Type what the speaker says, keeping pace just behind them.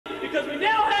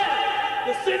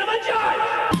the Cinema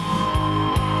Judge!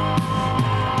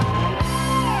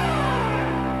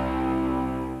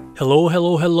 Hello,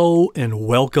 hello, hello, and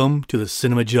welcome to the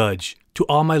Cinema Judge. To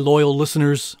all my loyal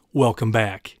listeners, welcome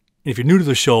back. And if you're new to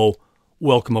the show,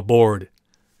 welcome aboard.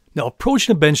 Now,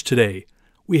 approaching the bench today,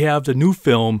 we have the new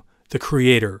film, The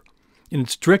Creator, and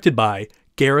it's directed by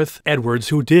Gareth Edwards,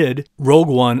 who did Rogue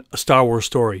One, A Star Wars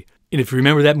Story. And if you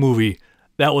remember that movie,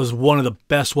 that was one of the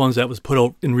best ones that was put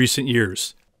out in recent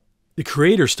years. The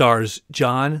Creator stars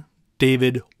John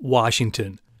David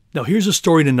Washington. Now, here's the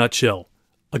story in a nutshell.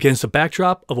 Against the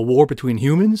backdrop of a war between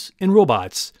humans and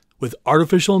robots with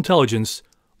artificial intelligence,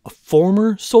 a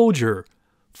former soldier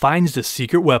finds the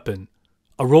secret weapon,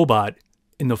 a robot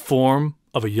in the form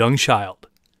of a young child.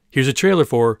 Here's a trailer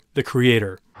for The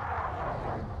Creator.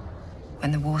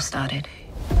 When the war started,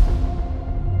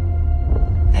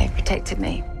 they protected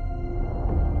me.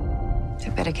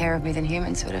 Took better care of me than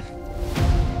humans would have.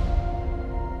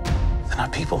 They're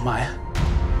not people, Maya.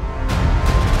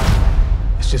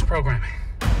 It's just programming.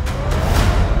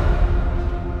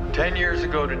 10 years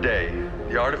ago today,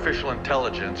 the artificial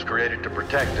intelligence created to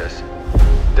protect us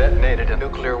detonated a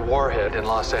nuclear warhead in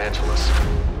Los Angeles.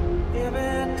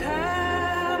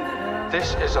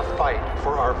 This is a fight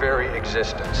for our very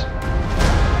existence.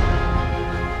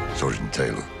 Sergeant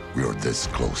Taylor, we are this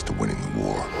close to winning the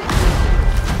war.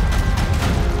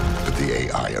 But the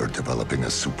AI are developing a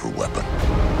super weapon.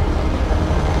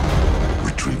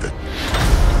 Retrieve it.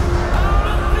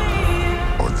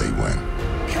 Or they win.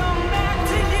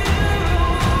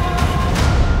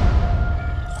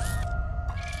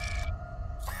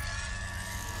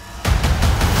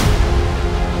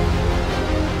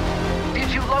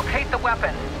 The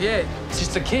weapon. Yeah, it's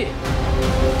just a kid.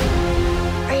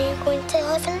 Are you going to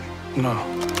heaven? No.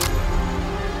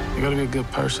 You gotta be a good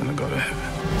person to go to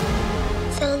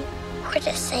heaven. So, we're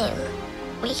the same.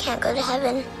 We can't go to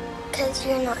heaven because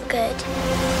you're not good.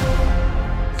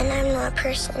 And I'm not a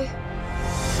person. Do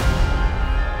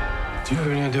you have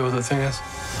any idea what the thing is?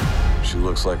 She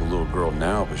looks like a little girl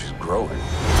now, but she's growing.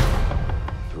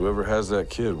 Whoever has that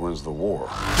kid wins the war.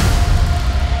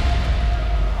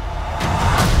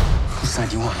 Whose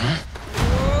side you want, huh?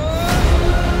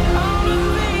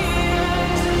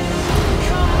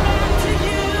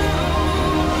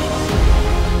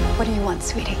 What do you want,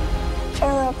 sweetie? For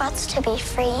robots to be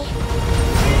free.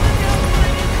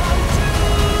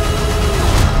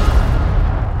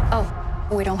 Oh,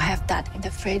 we don't have that in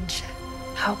the fridge.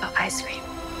 How about ice cream?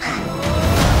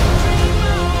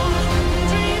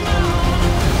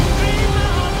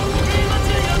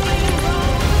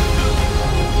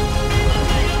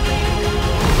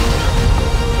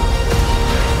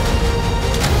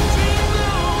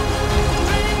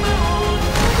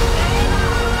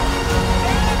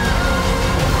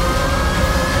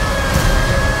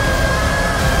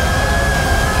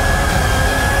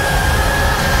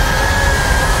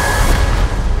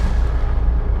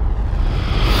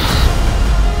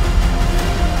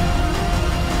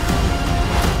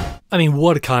 I mean,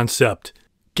 what a concept.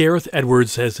 Gareth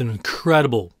Edwards has an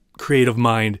incredible creative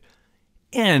mind,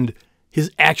 and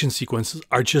his action sequences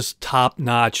are just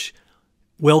top-notch,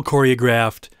 well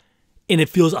choreographed, and it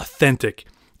feels authentic.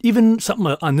 Even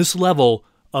something on this level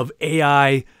of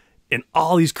AI and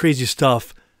all these crazy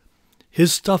stuff,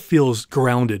 his stuff feels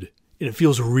grounded, and it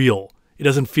feels real. It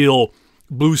doesn't feel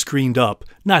blue screened up.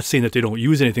 Not saying that they don't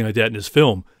use anything like that in his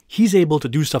film. He's able to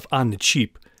do stuff on the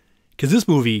cheap. Because this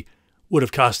movie would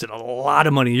have costed a lot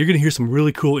of money. You're going to hear some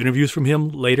really cool interviews from him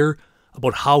later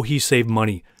about how he saved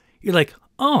money. You're like,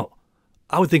 oh,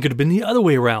 I would think it would have been the other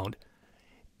way around.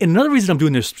 And another reason I'm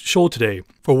doing this show today,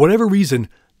 for whatever reason,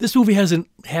 this movie hasn't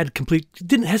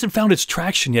found its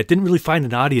traction yet, didn't really find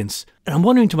an audience. And I'm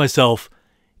wondering to myself,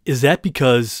 is that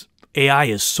because AI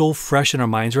is so fresh in our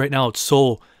minds right now? It's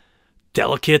so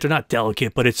delicate, or not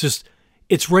delicate, but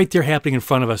it's right there happening in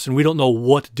front of us, and we don't know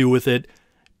what to do with it.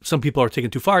 Some people are taking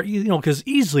it too far, because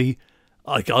easily,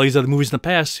 like all these other movies in the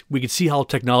past, we could see how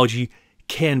technology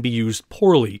can be used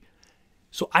poorly.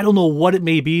 So I don't know what it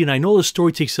may be, and I know the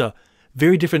story takes a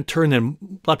very different turn than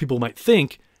a lot of people might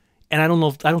think, and I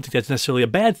don't think that's necessarily a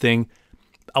bad thing.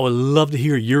 I would love to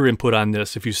hear your input on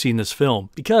this if you've seen this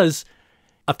film, because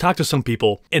I've talked to some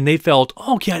people, and they felt,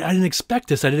 oh, okay, I didn't expect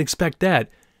this, I didn't expect that,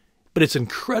 but it's an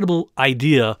incredible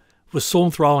idea. It was so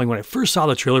enthralling. When I first saw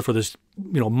the trailer for this,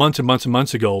 months and months and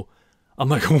months ago, I'm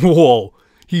like, whoa,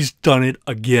 he's done it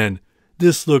again.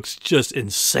 This looks just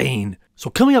insane. So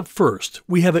coming up first,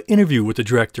 we have an interview with the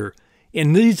director,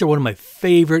 and these are one of my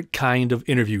favorite kind of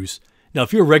interviews. Now,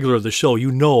 if you're a regular of the show,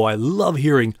 you know I love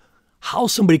hearing how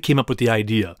somebody came up with the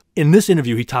idea. In this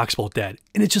interview, he talks about that.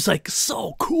 And it's just like,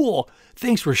 so cool.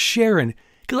 Thanks for sharing.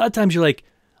 Because a lot of times you're like,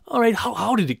 all right,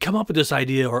 how did he come up with this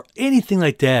idea or anything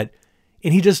like that?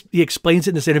 And he explains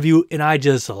it in this interview, and I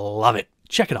just love it.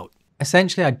 Check it out.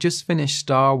 Essentially, I just finished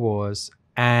Star Wars,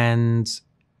 and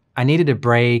I needed a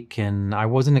break, and I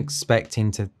wasn't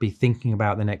expecting to be thinking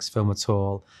about the next film at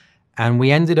all. And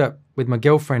we ended up with my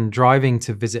girlfriend driving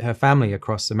to visit her family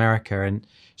across America, and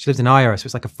she lives in Iowa, so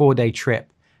it's like a 4-day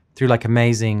trip through like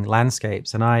amazing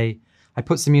landscapes. And I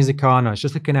put some music on, I was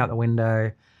just looking out the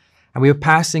window, and we were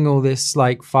passing all this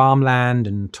like farmland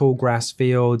and tall grass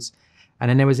fields. And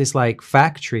then there was this like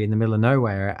factory in the middle of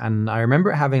nowhere. And I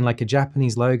remember it having like a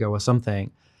Japanese logo or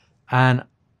something. And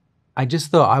I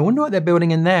just thought, I wonder what they're building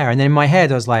in there. And then in my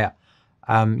head, I was like,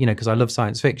 because I love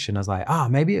science fiction, I was like,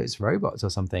 maybe it was robots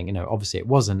or something. Obviously it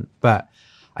wasn't. But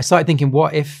I started thinking,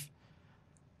 what if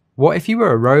you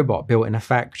were a robot built in a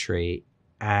factory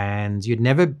and you'd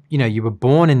never, you were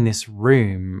born in this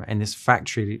room, in this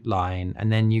factory line,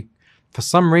 and then for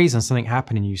some reason, something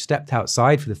happened and you stepped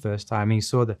outside for the first time and you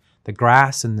saw the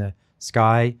grass and the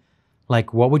sky.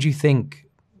 Like, what would you think,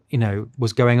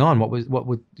 was going on? What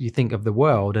would you think of the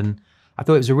world? And I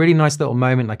thought it was a really nice little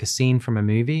moment, like a scene from a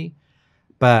movie,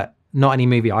 but not any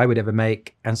movie I would ever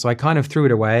make. And so I kind of threw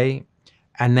it away.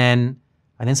 And then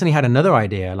suddenly had another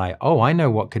idea, like, oh, I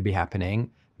know what could be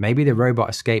happening. Maybe the robot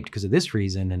escaped because of this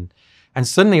reason. And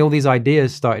suddenly all these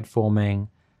ideas started forming.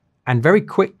 And very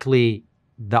quickly,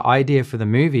 the idea for the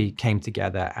movie came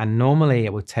together. And normally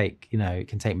it would take, it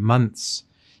can take months,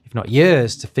 if not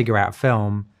years, to figure out a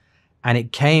film. And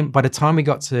it came, by the time we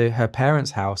got to her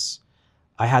parents' house,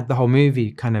 I had the whole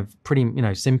movie kind of pretty,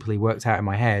 simply worked out in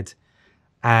my head.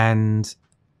 And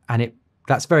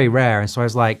that's very rare. And so I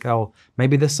was like, oh,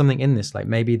 maybe there's something in this. Like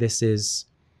maybe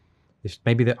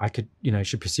maybe that I could,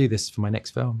 should pursue this for my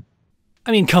next film.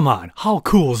 I mean, come on. How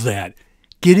cool is that?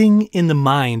 Getting in the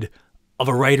mind of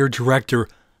a writer, director,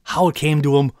 how it came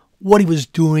to him, what he was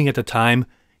doing at the time.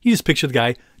 You just picture the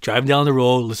guy driving down the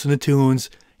road, listening to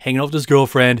tunes, hanging out with his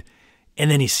girlfriend,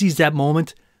 and then he sees that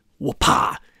moment.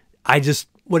 Whoop-ah!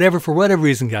 For whatever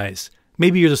reason, guys,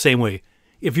 maybe you're the same way.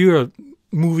 If you're a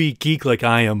movie geek like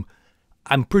I am,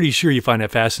 I'm pretty sure you find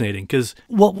that fascinating. Because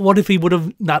what if he would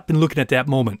have not been looking at that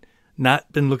moment,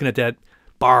 not been looking at that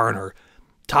barn or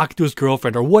talking to his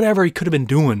girlfriend or whatever he could have been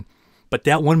doing, but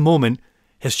that one moment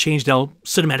has changed now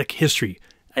cinematic history.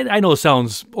 I know it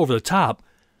sounds over the top,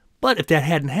 but if that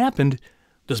hadn't happened,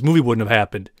 this movie wouldn't have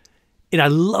happened. And I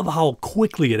love how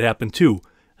quickly it happened too.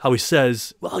 How he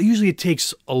says, well, usually it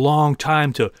takes a long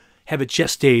time to have it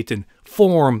gestate and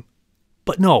form.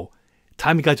 But no,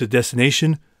 time he got to the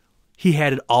destination, he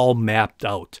had it all mapped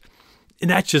out. And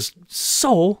that's just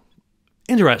so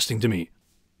interesting to me.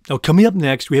 Now, coming up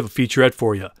next, we have a featurette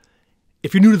for you.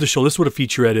 If you're new to the show, this is what a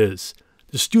featurette is.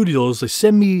 The studios, they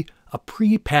send me a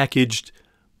pre-packaged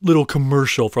little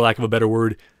commercial, for lack of a better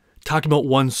word, talking about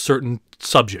one certain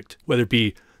subject, whether it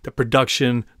be the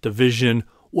production, the vision,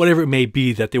 whatever it may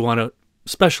be that they want to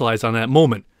specialize on that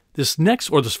moment. This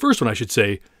first one, I should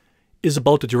say, is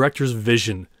about the director's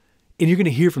vision. And you're going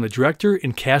to hear from the director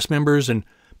and cast members and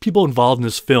people involved in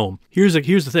this film. Here's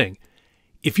the thing.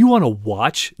 If you want to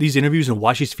watch these interviews and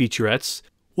watch these featurettes,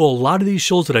 well, a lot of these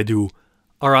shows that I do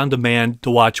are on demand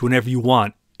to watch whenever you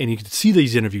want. And you can see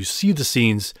these interviews, see the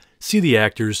scenes, see the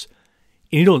actors.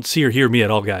 And you don't see or hear me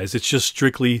at all, guys. It's just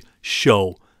strictly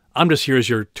show. I'm just here as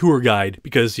your tour guide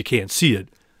because you can't see it.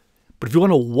 But if you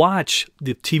want to watch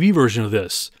the TV version of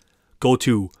this, go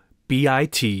to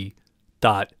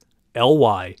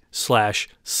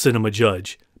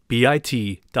bit.ly/cinemajudge.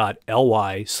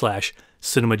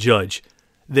 bit.ly/cinemajudge.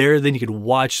 There, then you can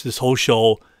watch this whole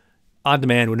show on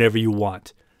demand whenever you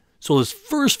want. So this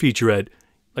first featurette,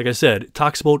 like I said, it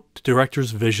talks about the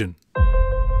director's vision.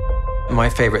 My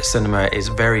favorite cinema is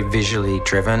very visually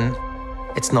driven.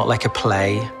 It's not like a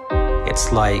play.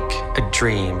 It's like a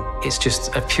dream. It's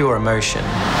just a pure emotion.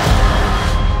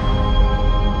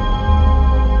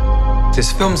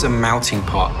 This film's a melting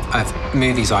pot of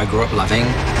movies I grew up loving.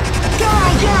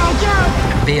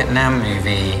 A Vietnam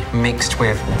movie mixed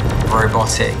with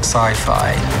robotic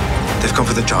sci-fi. They've come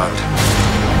for the child.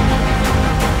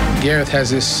 Gareth has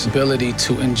this ability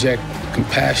to inject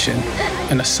compassion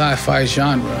in a sci-fi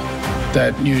genre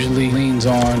that usually leans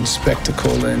on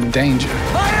spectacle and danger.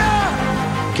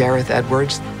 Gareth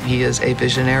Edwards, he is a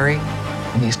visionary,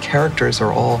 and these characters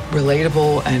are all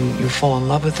relatable, and you fall in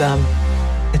love with them.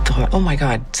 I thought, oh my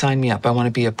God, sign me up. I want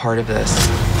to be a part of this.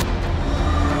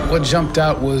 What jumped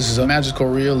out was the magical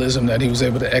realism that he was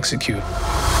able to execute.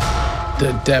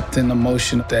 The depth and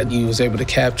emotion that he was able to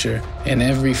capture in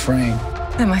every frame.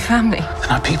 They're my family. They're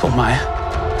not people, Maya.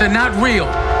 They're not real.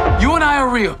 You and I are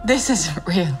real. This isn't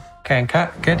real. Okay, and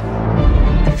cut. Good.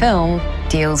 The film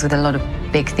deals with a lot of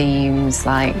big themes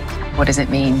like what does it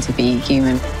mean to be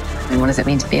human and what does it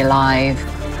mean to be alive,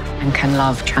 and can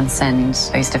love transcend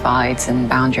those divides and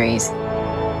boundaries.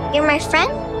 You're my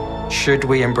friend? Should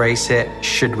we embrace it?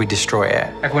 Should we destroy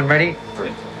it? Everyone ready?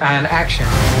 And action.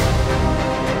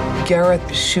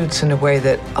 Gareth shoots in a way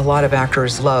that a lot of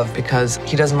actors love because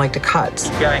he doesn't like to cut.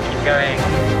 Keep going, keep going.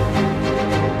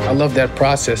 I love that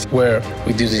process where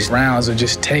we do these rounds of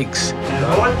just takes.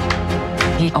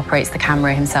 He operates the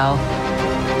camera himself.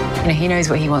 You know, he knows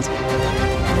what he wants.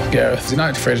 Gareth, he's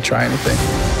not afraid to try anything.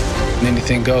 And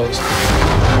anything goes.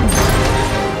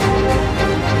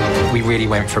 We really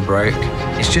went for broke.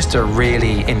 It's just a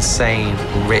really insane,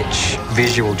 rich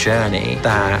visual journey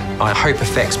that I hope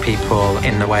affects people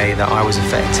in the way that I was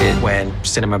affected when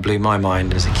cinema blew my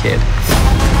mind as a kid.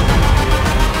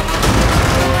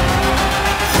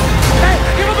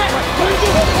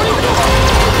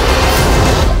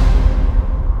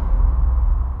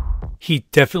 He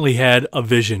definitely had a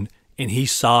vision, and he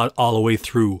saw it all the way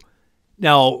through.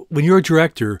 Now, when you're a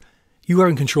director, you are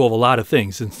in control of a lot of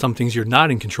things, and some things you're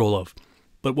not in control of.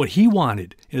 But what he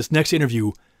wanted in his next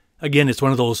interview, again, it's one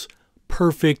of those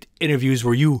perfect interviews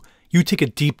where you take a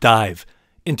deep dive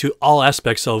into all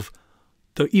aspects of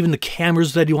even the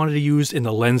cameras that he wanted to use and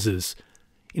the lenses.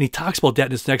 And he talks about that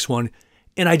in his next one,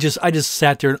 and I just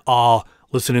sat there in awe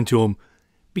listening to him.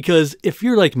 Because if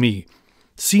you're like me,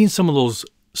 seeing some of those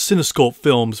Cinescope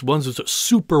films, ones with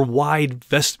super wide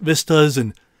vistas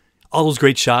and all those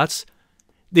great shots,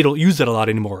 they don't use that a lot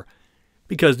anymore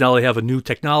because now they have a new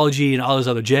technology and all this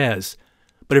other jazz.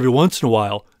 But every once in a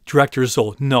while, directors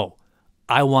go, no,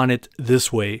 I want it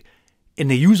this way.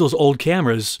 And they use those old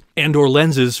cameras and or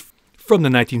lenses from the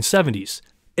 1970s.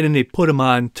 And then they put them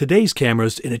on today's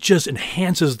cameras and it just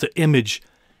enhances the image.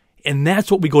 And that's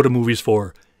what we go to movies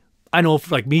for. I know,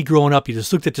 for like me growing up, you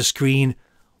just looked at the screen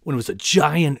when it was a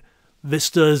giant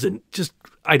vistas and just,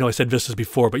 I know I said vistas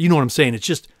before, but you know what I'm saying. It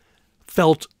just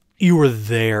felt you were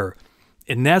there.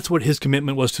 And that's what his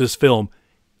commitment was to this film.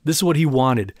 This is what he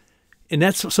wanted. And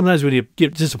that's sometimes when you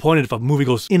get disappointed if a movie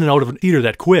goes in and out of a theater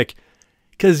that quick,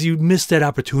 because you miss that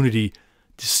opportunity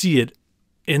to see it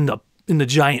in the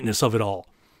giantness of it all.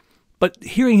 But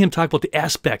hearing him talk about the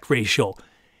aspect ratio,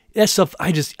 that stuff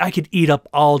I could eat up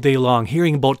all day long,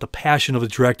 hearing about the passion of the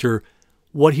director,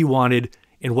 what he wanted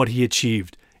and what he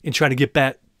achieved, and trying to get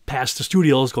back past the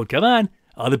studios, going, come on,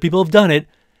 other people have done it.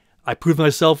 I proved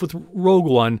myself with Rogue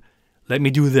One. Let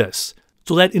me do this.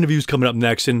 So that interview's coming up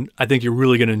next, and I think you're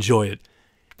really going to enjoy it.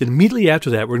 Then immediately after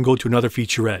that, we're going to go to another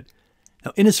featurette.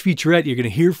 Now, in this featurette, you're going to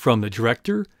hear from the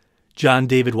director, John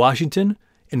David Washington,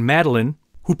 and Madeleine,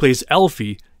 who plays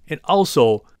Elfie, and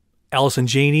also Allison,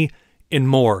 Janney, and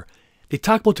more. They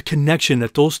talk about the connection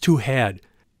that those two had,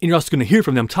 and you're also going to hear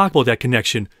from them talk about that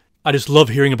connection. I just love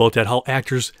hearing about that, how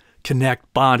actors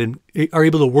connect, bond, and are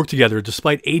able to work together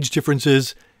despite age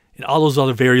differences and all those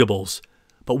other variables.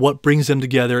 But what brings them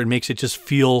together and makes it just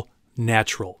feel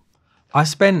natural. I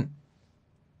spent,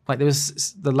 there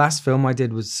was, the last film I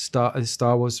did was Star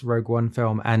Wars Rogue One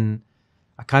film, and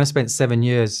I kind of spent 7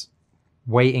 years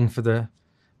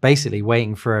basically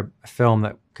waiting for a film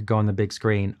that could go on the big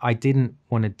screen. I didn't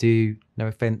want to do, no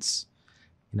offense,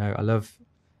 I love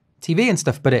TV and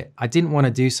stuff, but I didn't want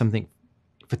to do something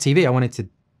for TV. I wanted to,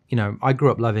 I grew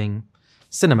up loving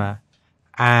cinema,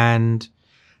 and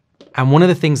one of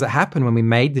the things that happened when we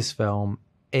made this film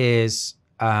is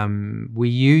we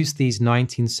used these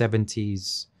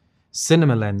 1970s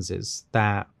cinema lenses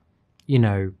that,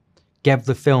 gave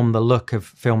the film the look of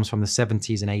films from the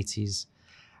 70s and 80s.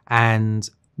 And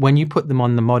when you put them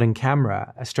on the modern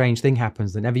camera, a strange thing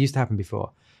happens that never used to happen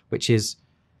before, which is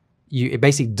it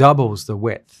basically doubles the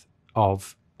width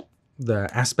of the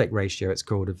aspect ratio, it's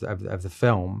called, of the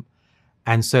film.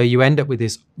 And so you end up with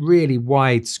this really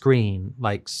wide screen,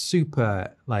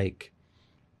 super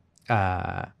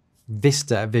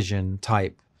Vista Vision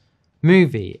type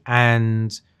movie.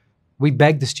 And we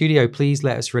begged the studio, please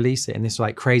let us release it in this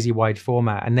crazy wide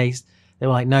format. And they were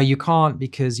like, no, you can't,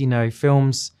 because,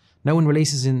 films, no one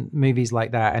releases in movies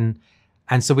like that.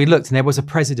 And so we looked, and there was a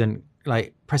precedent.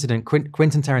 Quentin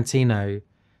Tarantino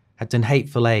had done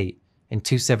Hateful Eight in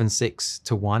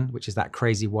 2.76:1, which is that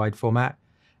crazy wide format.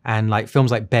 And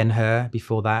films like Ben-Hur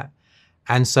before that.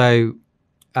 And so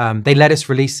they let us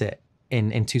release it in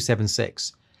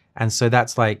 2.76. And so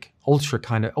that's ultra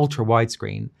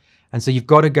widescreen. And so you've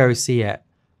got to go see it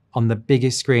on the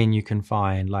biggest screen you can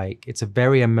find. It's a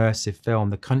very immersive film.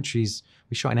 The countries,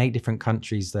 we shot in 8 different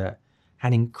countries that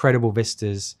had incredible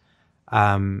vistas.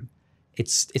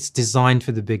 it's designed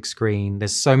for the big screen.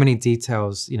 There's so many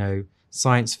details, you know,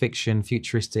 science fiction,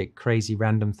 futuristic, crazy,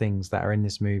 random things that are in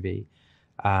this movie.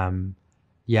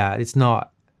 Yeah,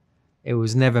 it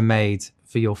was never made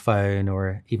for your phone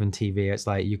or even TV. It's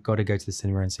like, you've got to go to the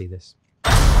cinema and see this.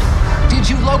 Did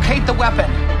you locate the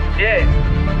weapon?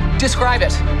 Yeah. Describe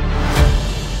it.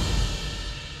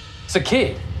 It's a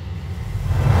kid.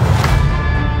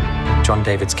 John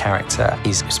David's character,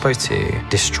 he's supposed to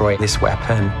destroy this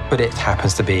weapon, but it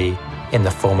happens to be in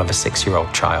the form of a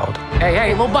 6-year-old child.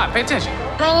 Hey, little bot, pay attention.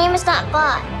 My name is not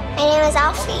Bot. My name is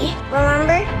Alfie.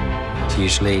 Remember?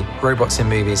 Usually, robots in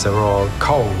movies are all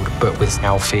cold, but with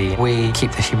Alfie, we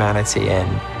keep the humanity in.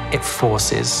 It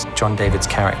forces John David's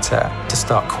character to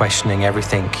start questioning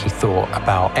everything he thought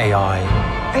about AI.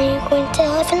 Are you going to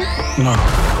heaven? No.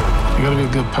 You gotta be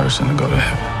a good person to go to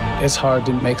heaven. It's hard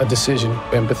to make a decision,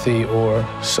 empathy or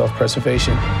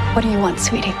self-preservation. What do you want,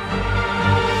 sweetie?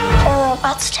 For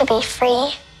robots to be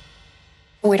free.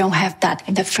 We don't have that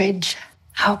in the fridge.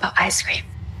 How about ice cream?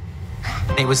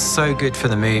 It was so good for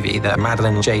the movie that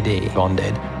Madeleine and JD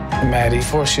bonded. Maddie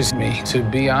forces me to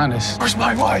be honest. Where's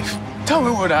my wife? Tell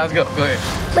me where the house go. Go ahead.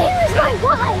 Where is my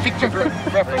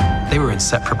wife? They were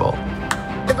inseparable.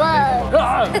 The bug.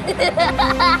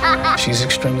 She's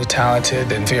extremely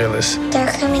talented and fearless.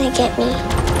 They're coming to get me.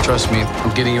 Trust me,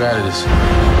 I'm getting you out of this.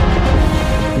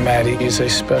 Maddie is a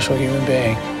special human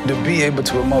being. To be able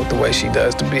to emote the way she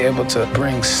does, to be able to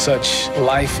bring such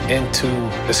life into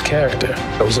this character,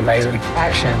 it was amazing.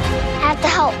 Action. I have to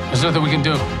help. There's nothing we can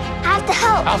do. I have to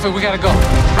help. Alfred, we gotta go.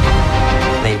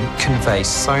 They convey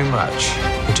so much.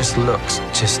 It just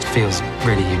feels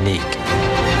really unique.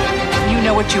 You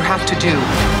know what you have to do.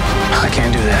 I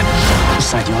can't do that. Which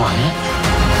side you want, huh?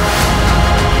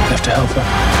 I have to help her.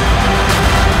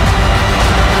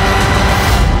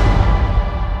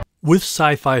 With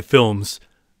sci-fi films,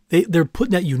 they're put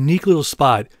in that unique little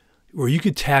spot where you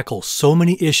could tackle so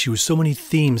many issues, so many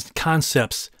themes,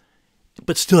 concepts,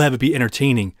 but still have it be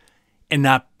entertaining and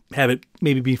not have it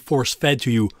maybe be force-fed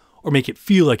to you or make it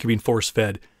feel like you're being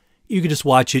force-fed. You could just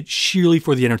watch it sheerly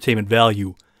for the entertainment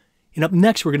value. And up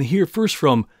next, we're going to hear first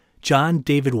from John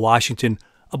David Washington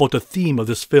about the theme of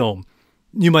this film.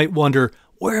 You might wonder,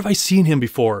 where have I seen him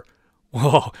before?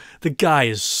 Whoa, the guy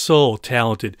is so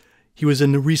talented. He was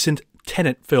in the recent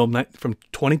TENET film from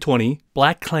 2020,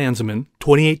 BLACKKLANSMAN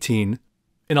 2018,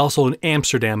 and also in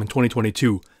Amsterdam in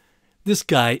 2022. This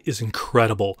guy is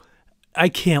incredible. I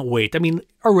can't wait. I mean,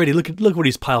 already look what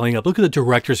he's piling up. Look at the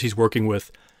directors he's working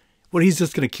with. What he's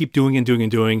just going to keep doing and doing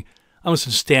and doing. I'm just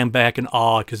going to stand back in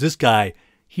awe because this guy,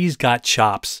 he's got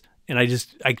chops. And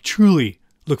I truly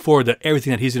look forward to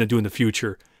everything that he's going to do in the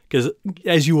future. Because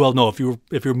as you well know, if you're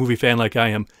a movie fan like I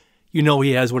am, you know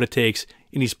he has what it takes,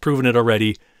 and he's proven it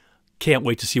already. Can't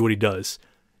wait to see what he does.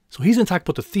 So he's going to talk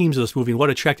about the themes of this movie and what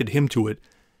attracted him to it.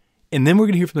 And then we're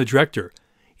going to hear from the director.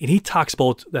 And he talks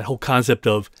about that whole concept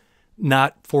of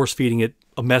not force-feeding it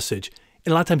a message.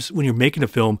 And a lot of times when you're making a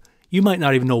film, you might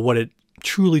not even know what it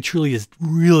truly is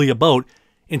really about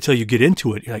until you get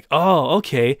into it. You're like, oh,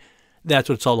 okay, that's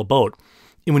what it's all about.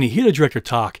 And when you hear the director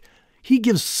talk, he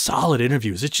gives solid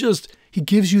interviews. It's just, he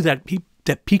gives you that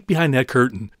peek behind that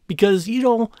curtain. Because, you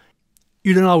don't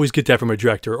always get that from a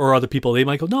director or other people. They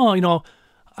might go, no, I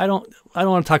don't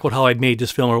want to talk about how I made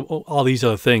this film or all these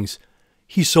other things.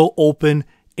 He's so open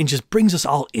and just brings us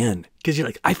all in. Because you're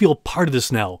like, I feel part of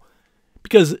this now.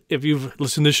 Because if you've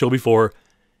listened to this show before,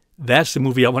 that's the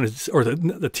movie I want to, or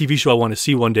the TV show I want to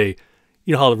see one day.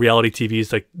 You know how the reality TV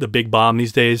is like the big bomb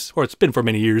these days, or it's been for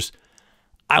many years.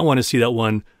 I want to see that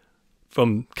one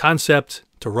from concept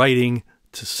to writing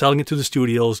to selling it to the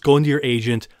studios, going to your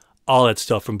agent, all that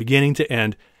stuff from beginning to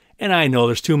end. And I know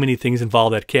there's too many things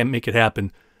involved that can't make it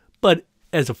happen. But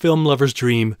as a film lover's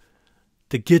dream,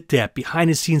 to get that behind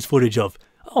the scenes footage of,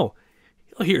 oh,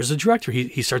 here's the director.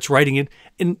 He starts writing it.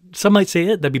 And some might say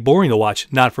that'd be boring to watch.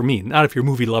 Not for me. Not if you're a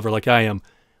movie lover like I am.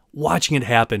 Watching it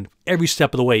happen every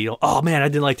step of the way. Oh man, I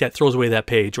didn't like that. Throws away that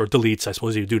page or deletes, I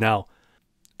suppose you do now.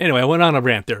 Anyway, I went on a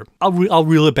rant there. I'll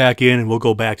reel it back in and we'll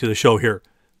go back to the show here.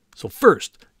 So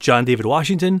first, John David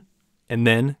Washington, and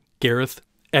then Gareth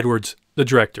Edwards, the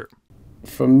director.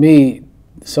 For me,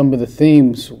 some of the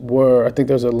themes were, I think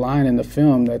there's a line in the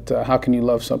film that how can you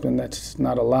love something that's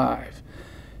not alive?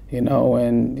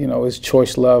 And is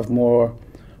choice love more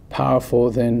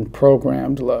powerful than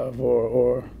programmed love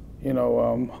or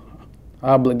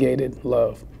obligated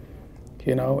love?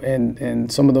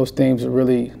 And some of those themes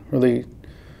really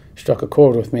struck a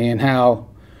chord with me, and how,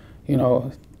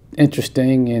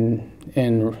 interesting and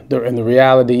the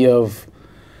reality of,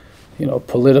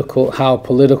 how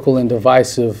political and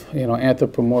divisive,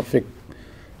 anthropomorphic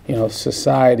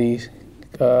society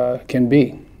can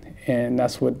be. And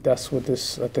that's what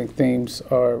this, I think, themes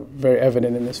are very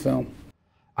evident in this film.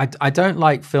 I don't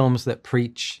like films that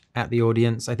preach at the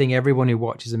audience. I think everyone who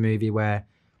watches a movie where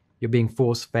you're being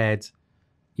force-fed,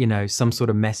 some sort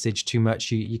of message too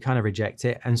much, you kind of reject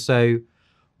it. And so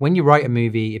when you write a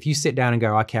movie, if you sit down and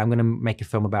go, okay, I'm going to make a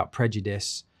film about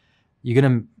prejudice, you're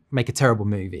going to make a terrible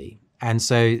movie. And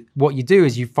so what you do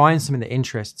is you find something that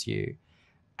interests you.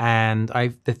 And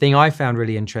the thing I found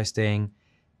really interesting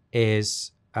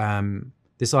is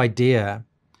this idea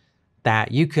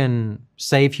that you can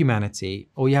save humanity.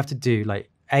 All you have to do, like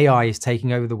AI is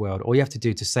taking over the world. All you have to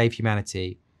do to save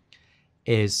humanity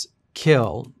is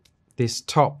kill this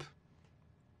top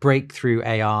breakthrough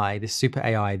AI, this super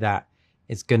AI that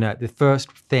is the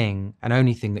first thing and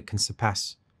only thing that can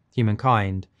surpass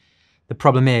humankind. The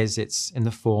problem is it's in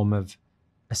the form of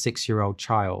a 6-year-old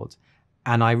child.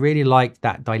 And I really liked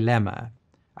that dilemma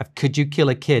of, could you kill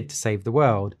a kid to save the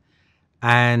world?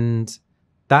 And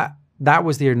that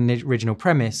was the original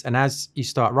premise. And as you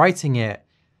start writing it,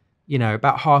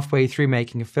 about halfway through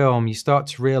making a film, you start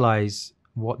to realize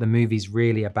what the movie's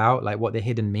really about, like what the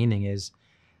hidden meaning is.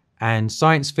 And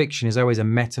science fiction is always a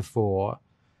metaphor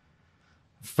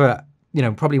for,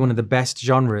 probably one of the best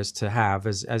genres to have,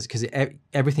 because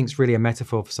everything's really a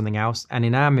metaphor for something else. And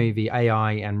in our movie,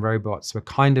 AI and robots were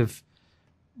kind of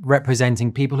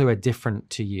representing people who are different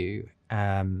to you,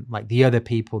 like the other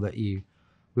people that we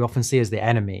often see as the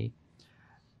enemy.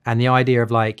 And the idea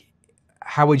of like,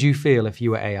 how would you feel if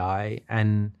you were AI?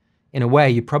 And in a way,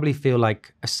 you probably feel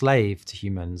like a slave to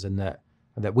humans, and that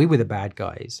we were the bad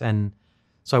guys. And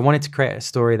so I wanted to create a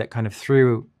story that kind of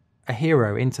threw a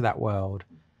hero into that world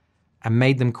and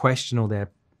made them question all their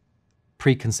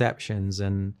preconceptions.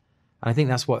 And I think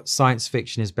that's what science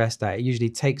fiction is best at. It usually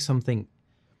takes something,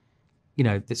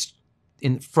 that's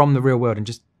from the real world and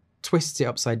just twists it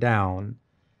upside down.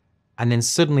 And then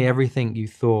suddenly everything you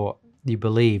thought you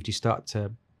believed, you start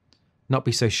to not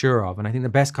be so sure of. And I think the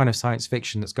best kind of science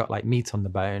fiction that's got like meat on the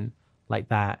bone like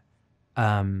that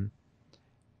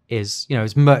is,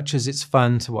 as much as it's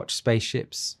fun to watch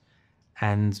spaceships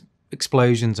and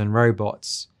explosions and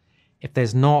robots, if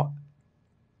there's not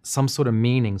some sort of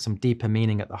meaning, some deeper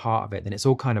meaning at the heart of it, then it's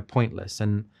all kind of pointless.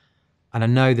 And I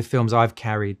know the films I've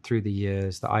carried through the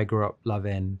years that I grew up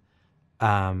loving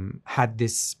had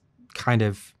this kind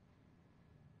of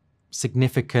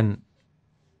significant,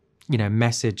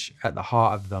 message at the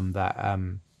heart of them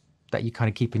that you kind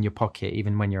of keep in your pocket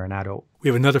even when you're an adult. We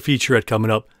have another featurette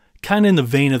coming up, kind of in the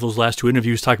vein of those last two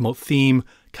interviews, talking about theme,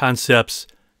 concepts,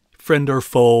 friend or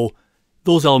foe,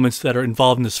 those elements that are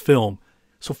involved in this film.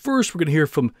 So first, we're going to hear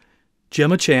from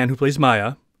Gemma Chan, who plays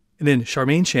Maya, and then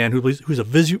Charmaine Chan, who's a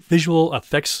visual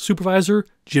effects supervisor,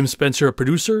 Jim Spencer, a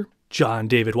producer, John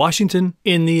David Washington,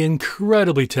 and the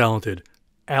incredibly talented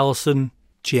Allison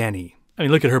Janney. I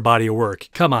mean, look at her body of work.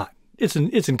 Come on. It's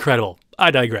incredible. I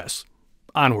digress.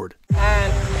 Onward.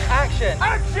 And action!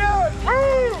 Action!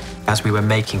 Move! As we were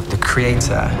making the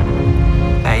creator,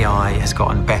 AI has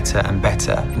gotten better and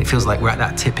better. And it feels like we're at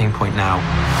that tipping point now.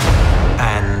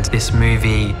 And this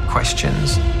movie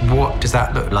questions, what does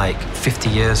that look like 50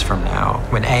 years from now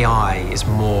when AI is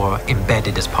more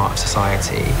embedded as part of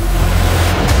society?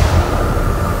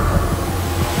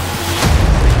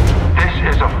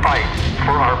 This is a fight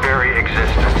for our very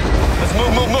existence. Let's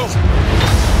move.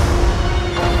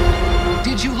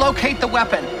 Did you locate the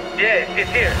weapon? Yeah, it's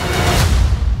here.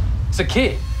 It's a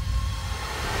kid.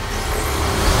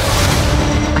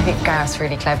 I think Gareth's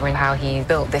really clever in how he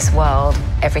built this world.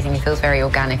 Everything feels very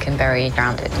organic and very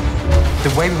grounded.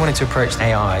 The way we wanted to approach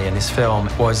AI in this film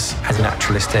was as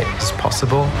naturalistic as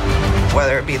possible.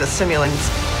 Whether it be the simulants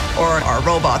or our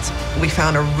robots, we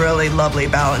found a really lovely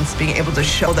balance, being able to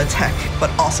show the tech,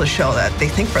 but also show that they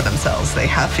think for themselves, they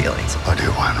have feelings. What do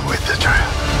you want with the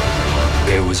child?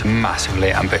 It was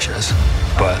massively ambitious,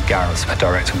 but Gareth's a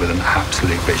director with an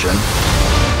absolute vision.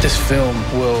 This film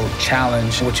will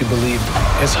challenge what you believe.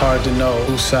 It's hard to know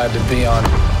whose side to be on.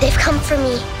 They've come for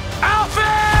me. Alfie!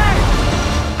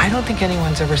 I don't think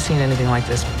anyone's ever seen anything like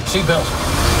this. Seatbelt.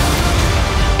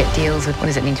 It deals with what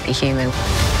does it mean to be human?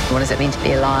 What does it mean to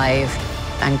be alive?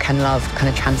 And can love kind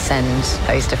of transcend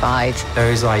those divides?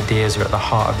 Those ideas are at the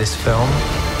heart of this film,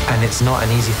 and it's not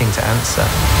an easy thing to answer.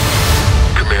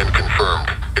 Command confirmed.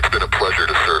 It's been a pleasure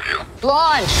to serve you.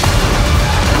 Launch!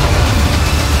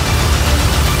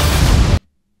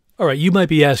 All right, you might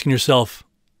be asking yourself,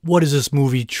 what is this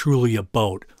movie truly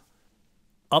about?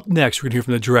 Up next, we're going to hear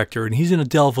from the director, and he's going to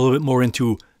delve a little bit more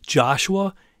into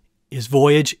Joshua, his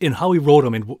voyage, and how he wrote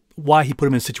him, and why he put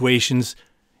him in situations.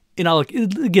 And I'll,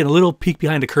 again, a little peek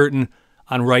behind the curtain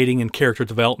on writing and character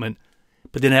development.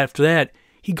 But then after that,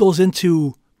 he goes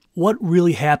into what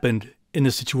really happened in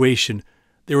this situation.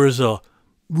 There was a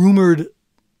rumored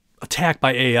attack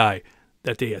by AI,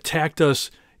 that they attacked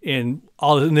us and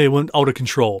they went out of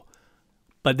control.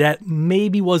 But that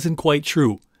maybe wasn't quite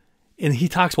true. And he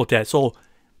talks about that. So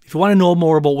if you want to know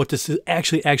more about what this is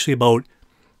actually about,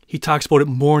 he talks about it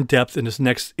more in depth in this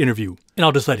next interview. And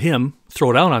I'll just let him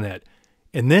throw down on that.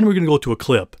 And then we're going to go to a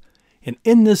clip. And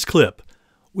in this clip,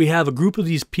 we have a group of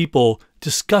these people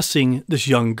discussing this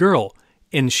young girl.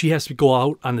 And she has to go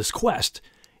out on this quest.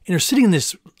 And they're sitting in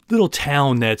this little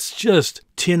town that's just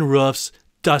tin roofs,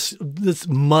 dust, that's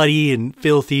muddy and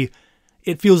filthy.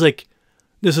 It feels like,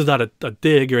 this is not a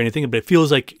dig or anything, but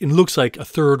it looks like a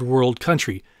third world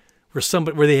country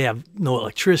where they have no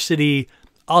electricity,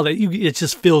 all that. It's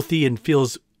just filthy and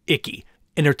feels icky.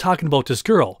 And they're talking about this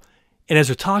girl. And as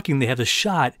they're talking, they have this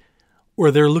shot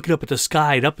where they're looking up at the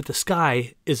sky, and up at the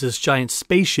sky is this giant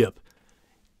spaceship.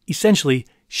 Essentially,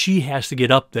 she has to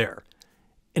get up there.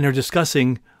 And they're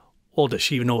discussing, well, does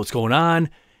she even know what's going on?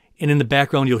 And in the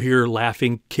background, you'll hear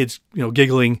laughing, kids,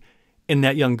 giggling. And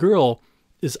that young girl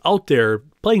is out there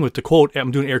playing with the quote,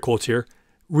 I'm doing air quotes here,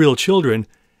 real children.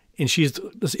 And she's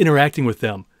just interacting with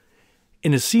them.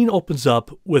 And the scene opens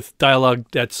up with dialogue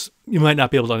that's you might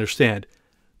not be able to understand.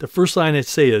 The first line they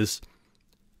say is,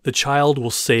 "The child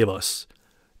will save us."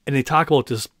 And they talk about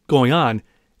this going on,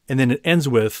 and then it ends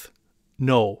with,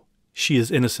 "No, she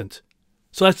is innocent."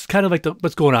 So that's kind of like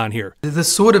what's going on here. The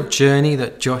sort of journey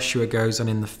that Joshua goes on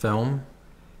in the film,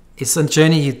 it's a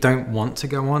journey you don't want to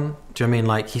go on. Do you know what I mean?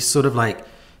 Like, he's sort of like,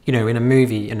 in a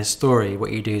movie, in a story,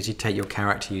 what you do is you take your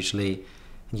character usually,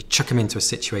 and you chuck them into a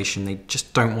situation they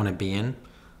just don't want to be in.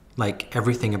 Like,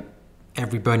 every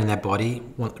bone in their body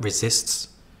resists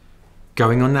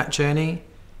going on that journey.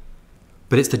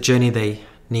 But it's the journey they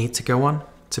need to go on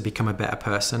to become a better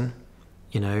person,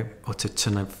 or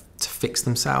to fix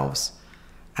themselves.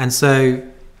 And so,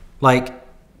 like,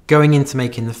 going into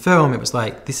making the film, it was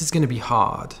like, this is going to be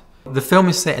hard. The film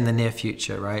is set in the near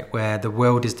future, right? Where the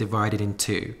world is divided in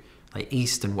two, like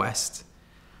East and West.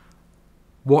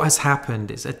 What has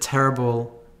happened is a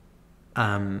terrible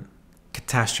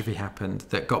catastrophe happened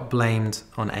that got blamed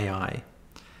on AI.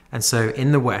 And so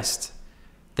in the West,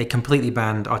 they completely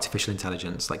banned artificial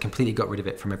intelligence, like completely got rid of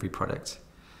it from every product.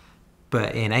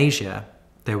 But in Asia,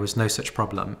 there was no such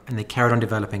problem, and they carried on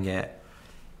developing it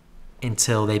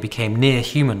until they became near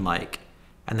human-like,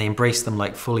 and they embraced them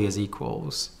like fully as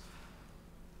equals.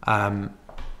 And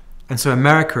so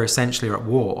America essentially are at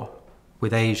war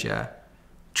with Asia,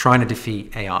 trying to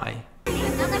defeat AI.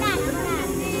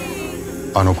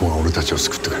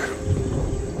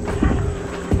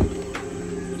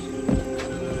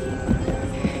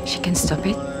 She can stop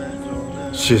it?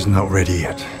 She's not ready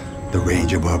yet. The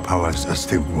range of her powers are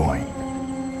still growing.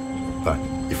 But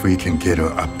if we can get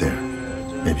her up there,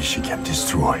 maybe she can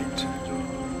destroy it.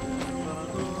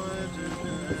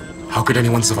 How could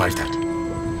anyone survive that?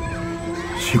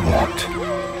 She won't.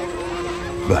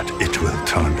 But it will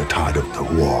turn the tide of the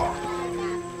war.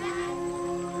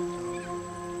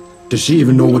 Does she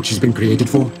even know what she's been created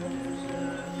for?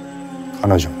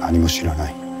彼女何も知らな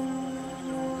い.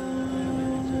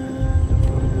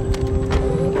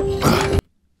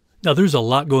 Now, there's a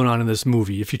lot going on in this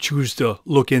movie if you choose to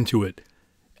look into it.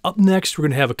 Up next, we're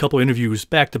going to have a couple interviews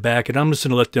back to back, and I'm just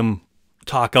going to let them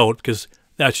talk out because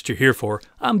that's what you're here for.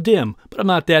 I'm dim, but I'm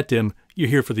not that dim. You're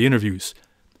here for the interviews.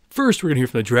 First, we're going to hear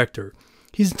from the director.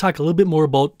 He's going to talk a little bit more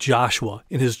about Joshua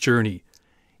and his journey.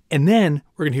 And then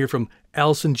we're going to hear from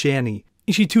Allison Janney.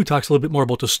 And she too talks a little bit more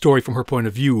about the story from her point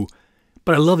of view.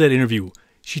 But I love that interview.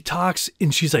 She talks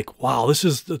and she's like, wow, this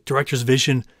is the director's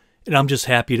vision, and I'm just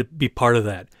happy to be part of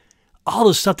that. All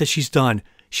the stuff that she's done,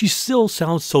 she still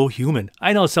sounds so human.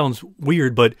 I know it sounds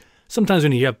weird, but sometimes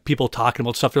when you have people talking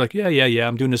about stuff, they're like, yeah,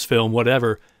 I'm doing this film,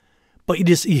 whatever. But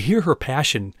you hear her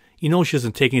passion. You know she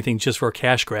doesn't take anything just for a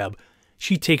cash grab.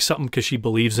 She takes something because she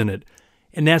believes in it.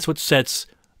 And that's what sets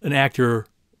an actor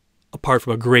apart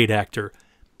from a great actor.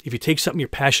 If you take something you're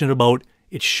passionate about,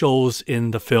 it shows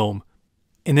in the film.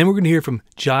 And then we're going to hear from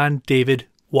John David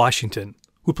Washington,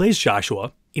 who plays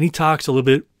Joshua. And he talks a little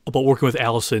bit about working with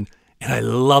Allison. And I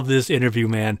love this interview,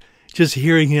 man. Just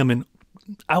hearing him, and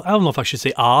I don't know if I should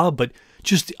say but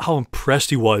just how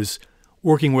impressed he was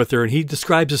working with her. And he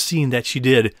describes a scene that she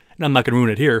did, and I'm not going to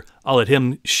ruin it here. I'll let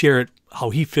him share it,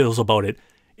 how he feels about it.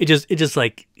 It just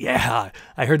like, yeah,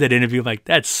 I heard that interview. I'm like,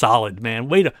 that's solid, man.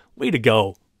 Way to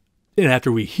go. And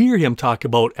after we hear him talk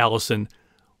about Allison,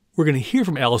 we're going to hear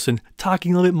from Allison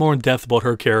talking a little bit more in depth about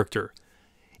her character.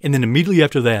 And then immediately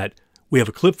after that, we have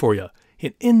a clip for you.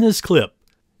 And in this clip,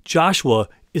 Joshua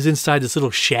is inside this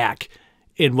little shack,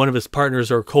 and one of his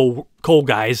partners or coal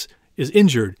guys is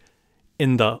injured.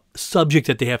 And the subject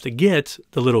that they have to get,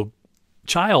 the little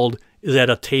child, is at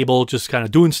a table just kind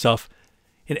of doing stuff.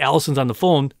 And Allison's on the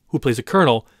phone, who plays a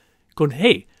colonel, going,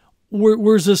 hey,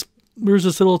 where's this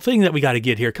little thing that we got to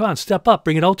get here? Come on, step up,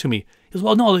 bring it out to me. He goes,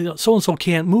 well, no, so-and-so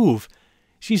can't move.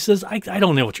 She says, I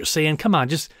don't know what you're saying. Come on,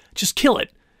 just kill it.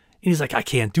 And he's like, I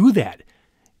can't do that.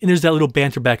 And there's that little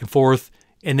banter back and forth.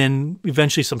 And then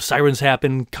eventually some sirens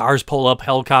happen, cars pull up,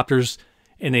 helicopters,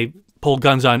 and they pull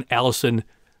guns on Allison,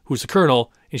 who's the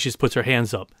colonel, and she just puts her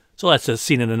hands up. So that's the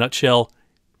scene in a nutshell.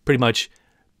 Pretty much,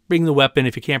 bring the weapon.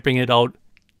 If you can't bring it out,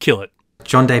 kill it.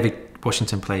 John David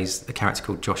Washington plays a character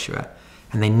called Joshua,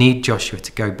 and they need Joshua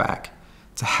to go back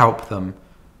to help them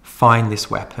find this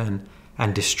weapon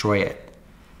and destroy it.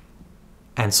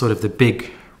 And sort of the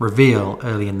big reveal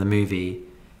early in the movie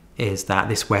is that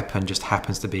this weapon just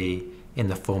happens to be in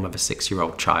the form of a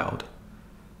 6-year-old child.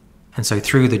 And so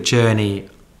through the journey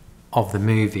of the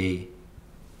movie,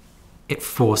 it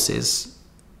forces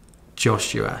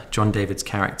Joshua, John David's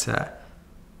character,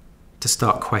 to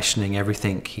start questioning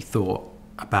everything he thought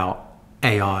about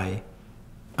AI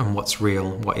and what's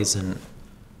real, what isn't.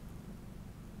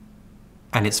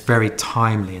 And it's very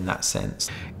timely in that sense.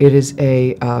 It is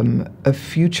a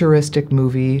futuristic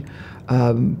movie,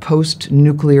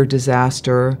 post-nuclear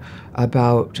disaster,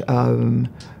 about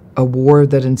a war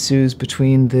that ensues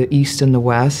between the East and the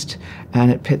West,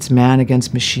 and it pits man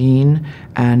against machine,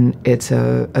 and it's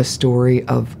a story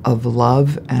of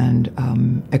love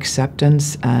and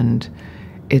acceptance, and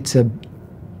it's a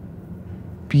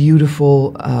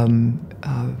beautiful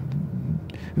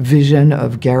vision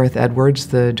of Gareth Edwards,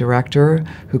 the director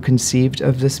who conceived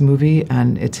of this movie,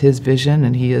 and it's his vision,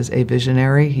 and he is a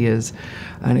visionary. He is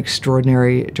an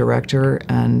extraordinary director,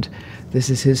 and this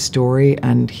is his story,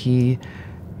 and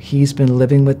he's been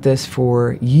living with this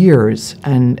for years,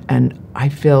 and I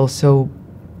feel so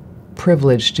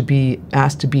privileged to be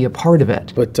asked to be a part of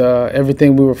it. But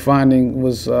everything we were finding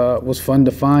was fun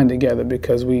to find together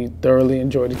because we thoroughly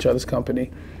enjoyed each other's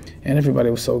company, and everybody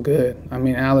was so good. I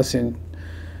mean, Allison,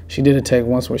 she did a take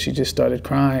once where she just started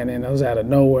crying, and it was out of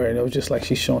nowhere, and it was just like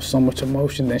she's showing so much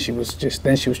emotion. Then she was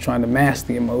trying to mask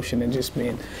the emotion, and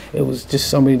it was just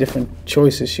so many different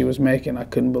choices she was making. I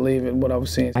couldn't believe it, what I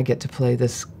was seeing. I get to play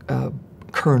this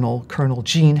Colonel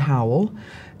Jean Howell,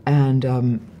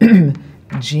 and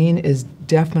Jean is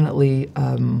definitely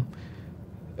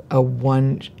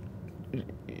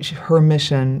her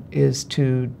mission is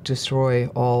to destroy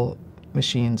all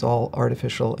machines, all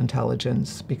artificial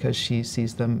intelligence, because she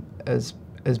sees them as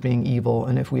being evil,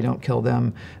 and if we don't kill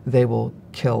them, they will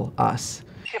kill us.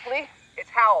 Shipley, it's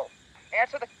Howell.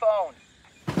 Answer the phone.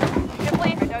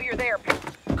 Shipley, I know you're there.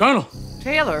 Colonel.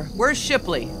 Taylor, where's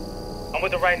Shipley? I'm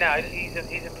with him right now. He's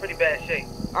in pretty bad shape.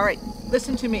 All right,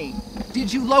 listen to me.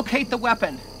 Did you locate the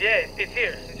weapon? Yeah, it's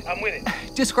here. I'm with it.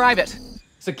 Describe it.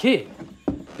 It's a kid.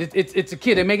 It's a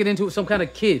kid. They make it into some kind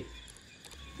of kid.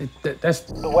 That's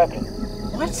the weapon.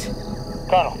 What?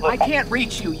 Colonel, look. I can't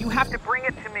reach you. You have to bring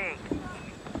it to me.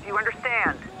 Do you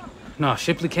understand? No,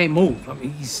 Shipley can't move. I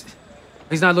mean, he's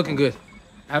not looking good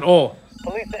at all.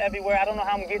 Police are everywhere. I don't know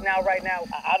how I'm getting out right now.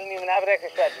 I don't even have an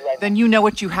exit strategy right now. Then you know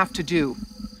what you have to do.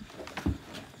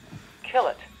 Kill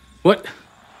it. What?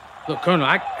 Look, Colonel,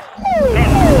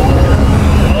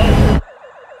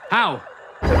 How?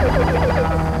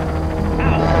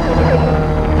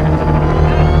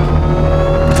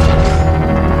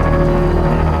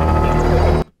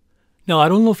 Now, I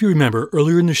don't know if you remember,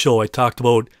 earlier in the show I talked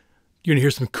about, you're going to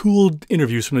hear some cool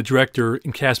interviews from the director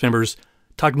and cast members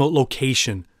talking about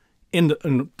location and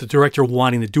the director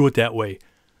wanting to do it that way.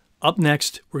 Up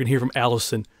next, we're going to hear from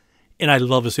Allison, and I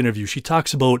love this interview. She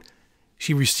talks about,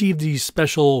 she received these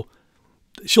special,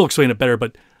 she'll explain it better,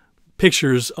 but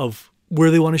pictures of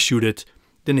where they want to shoot it.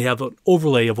 Then they have an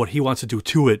overlay of what he wants to do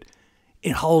to it,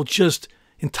 and how just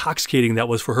intoxicating that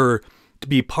was for her to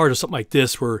be part of something like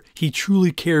this, where he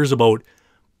truly cares about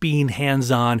being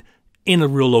hands-on in a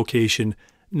real location,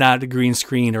 not a green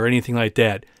screen or anything like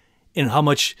that. And how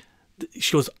much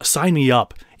she goes, sign me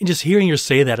up. And just hearing her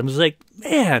say that, I'm just like,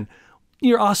 man,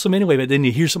 you're awesome anyway. But then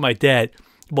you hear something like that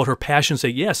about her passion, say,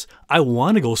 yes, I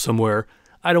want to go somewhere.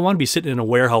 I don't want to be sitting in a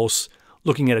warehouse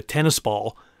looking at a tennis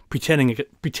ball, pretending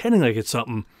like it's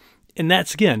something. And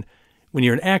that's, again, when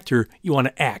you're an actor, you want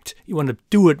to act. You want to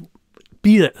do it,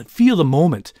 feel the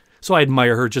moment. So I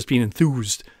admire her just being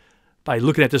enthused by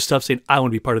looking at this stuff, saying, I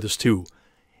want to be part of this too.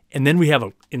 And then we have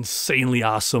an insanely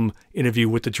awesome interview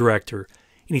with the director.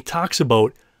 And he talks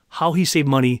about how he saved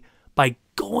money by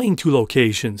going to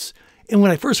locations. And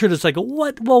when I first heard it, it's like,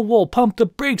 what? Whoa, pump the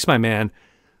brakes, my man.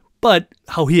 But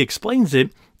how he explains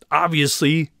it,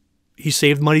 obviously he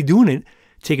saved money doing it,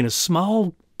 taking a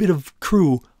small bit of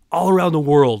crew all around the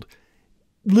world.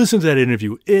 Listen to that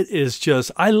interview. It is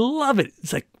just, I love it.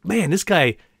 It's like, man, this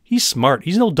guy, he's smart.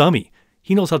 He's no dummy.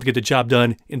 He knows how to get the job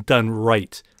done and done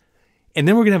right. And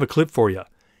then we're going to have a clip for you.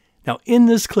 Now, in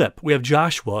this clip, we have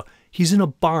Joshua. He's in a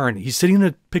barn. He's sitting in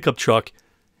a pickup truck,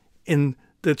 and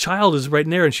the child is right in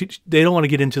there, and they don't want to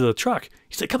get into the truck.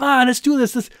 He's like, come on, let's do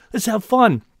this. Let's have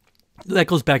fun. That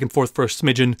goes back and forth for a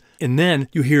smidgen. And then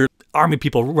you hear army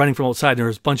people running from outside.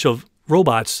 There's a bunch of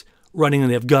robots running, and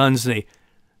they have guns, and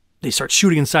they start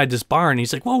shooting inside this barn. And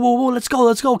he's like, whoa, whoa, whoa, let's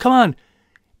go, come on.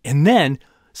 And then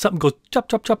something goes chop,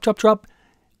 chop, chop, chop, chop.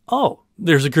 Oh,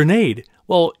 there's a grenade.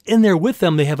 Well, in there with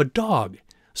them, they have a dog.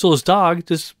 So this dog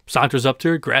just saunters up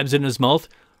there, grabs it in his mouth,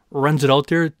 runs it out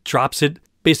there, drops it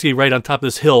basically right on top of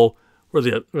this hill where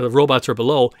the robots are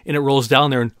below, and it rolls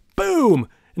down there and boom,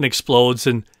 and explodes.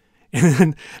 And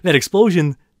then that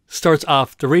explosion starts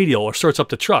off the radio or starts up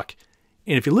the truck.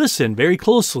 And if you listen very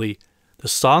closely, the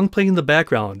song playing in the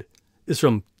background is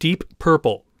from Deep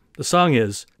Purple. The song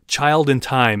is Child in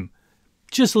Time.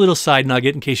 Just a little side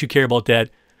nugget in case you care about that.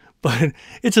 But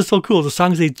it's just so cool. The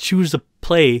songs they choose to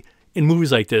play in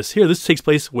movies like this. Here, this takes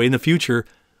place way in the future.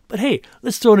 But hey,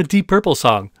 let's throw in a Deep Purple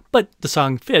song. But the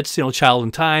song fits, Child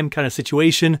in Time kind of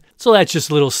situation. So that's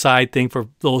just a little side thing for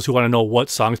those who want to know what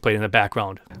songs played in the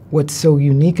background. What's so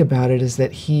unique about it is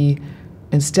that he,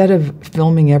 instead of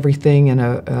filming everything in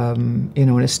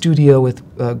a studio with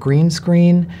a green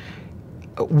screen,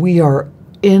 we are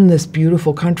in this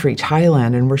beautiful country,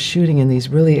 Thailand, and we're shooting in these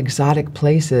really exotic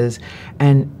places,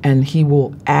 and he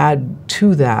will add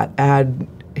to that,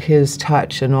 his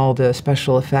touch and all the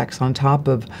special effects on top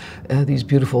of these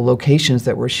beautiful locations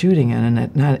that we're shooting in,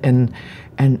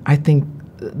 and I think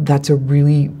that's a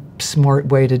really smart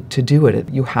way to do it.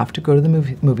 You have to go to the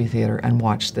movie theater and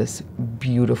watch this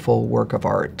beautiful work of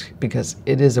art, because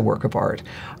it is a work of art.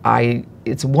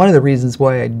 It's one of the reasons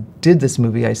why I did this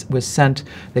movie. I was sent,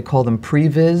 they call them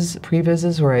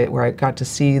previses, where I got to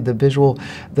see the visual,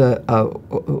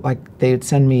 like they would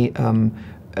send me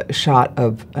a shot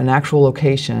of an actual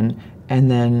location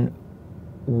and then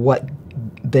what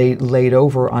they laid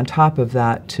over on top of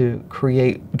that to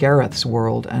create Gareth's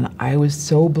world. And I was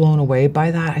so blown away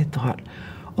by that. I thought,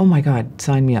 oh my God,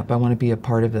 sign me up. I want to be a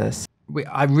part of this.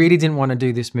 I really didn't want to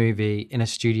do this movie in a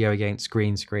studio against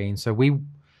green screen. So we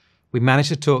managed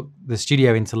to talk the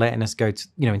studio into letting us go to,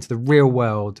 into the real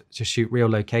world to shoot real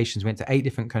locations. We went to 8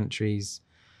 different countries.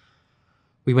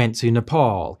 We went to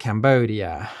Nepal,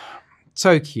 Cambodia,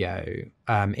 Tokyo,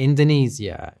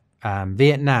 Indonesia,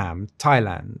 Vietnam,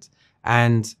 Thailand,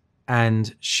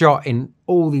 and shot in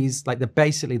all these,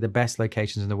 basically the best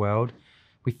locations in the world.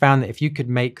 We found that if you could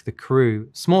make the crew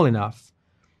small enough,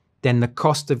 then the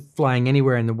cost of flying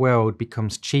anywhere in the world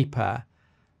becomes cheaper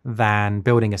than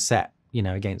building a set,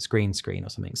 against green screen or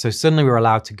something. So suddenly we were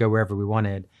allowed to go wherever we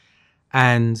wanted.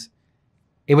 And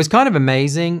it was kind of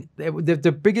amazing.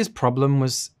 The biggest problem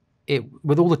was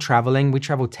with all the traveling. We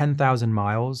traveled 10,000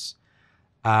 miles.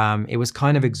 It was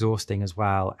kind of exhausting as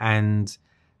well. And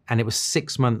it was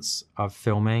 6 months of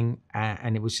filming,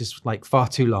 and it was just far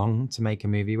too long to make a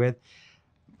movie with.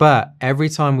 But every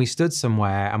time we stood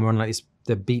somewhere and we're on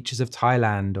the beaches of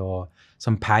Thailand or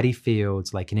some paddy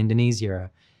fields like in Indonesia,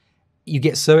 you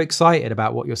get so excited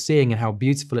about what you're seeing and how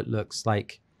beautiful it looks.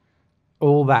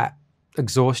 All that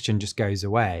exhaustion just goes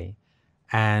away.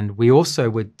 And we also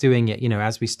were doing it,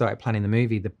 as we started planning the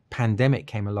movie, the pandemic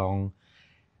came along.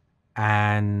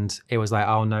 And it was like,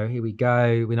 oh no, here we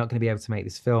go. We're not going to be able to make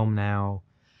this film now.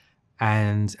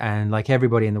 And like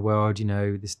everybody in the world,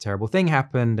 this terrible thing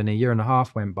happened and a year and a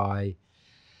half went by.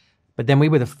 But then we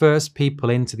were the first people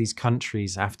into these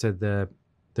countries after the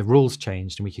rules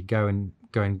changed and we could go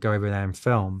over there and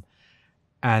film.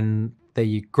 And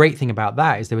the great thing about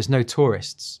that is there was no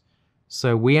tourists.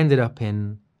 So we ended up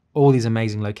in all these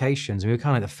amazing locations. We were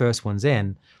kind of the first ones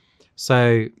in.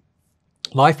 So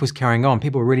life was carrying on.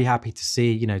 People were really happy to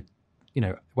see,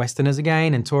 Westerners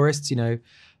again and tourists,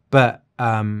 but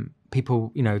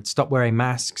people, stopped wearing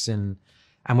masks and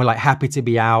were happy to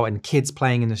be out, and kids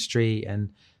playing in the street.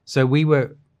 And so we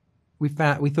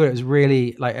thought it was really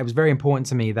it was very important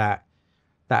to me that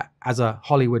as a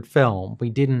Hollywood film, we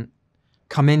didn't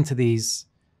come into these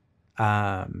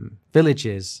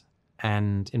villages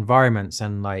and environments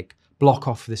and block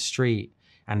off the street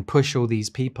and push all these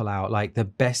people out. The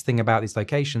best thing about these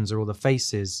locations are all the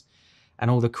faces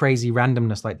and all the crazy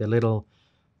randomness, the little,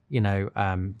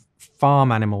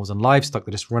 farm animals and livestock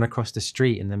that just run across the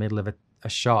street in the middle of a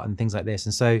shot and things like this.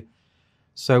 And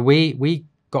so we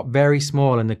got very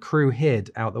small and the crew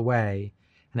hid out the way,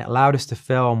 And it allowed us to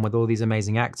film with all these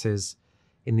amazing actors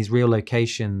in these real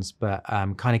locations, but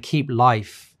kind of keep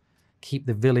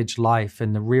the village life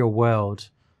and the real world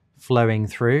flowing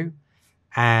through.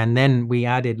 And then we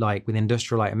added, like with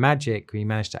Industrial Light and Magic, we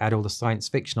managed to add all the science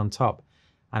fiction on top.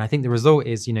 And I think the result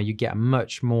is, you know, you get a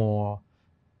much more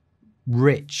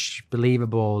rich,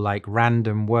 believable, like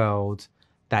random world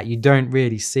that you don't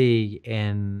really see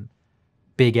in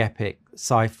big epic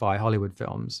sci-fi Hollywood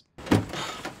films.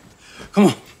 Come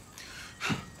on.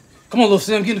 Come on, little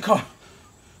Sam, get in the car.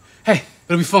 Hey,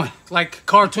 it'll be fun. Like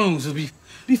cartoons, it'll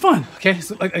be fun, okay?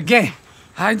 It's like a game,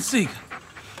 hide and seek.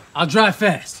 I'll drive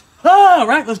fast. All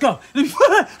right, let's go. It'll be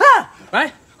fun,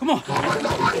 right? Come on.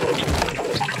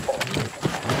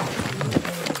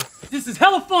 This is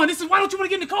hella fun. Why don't you want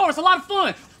to get in the car? It's a lot of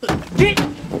fun. Get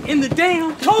in the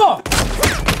damn car.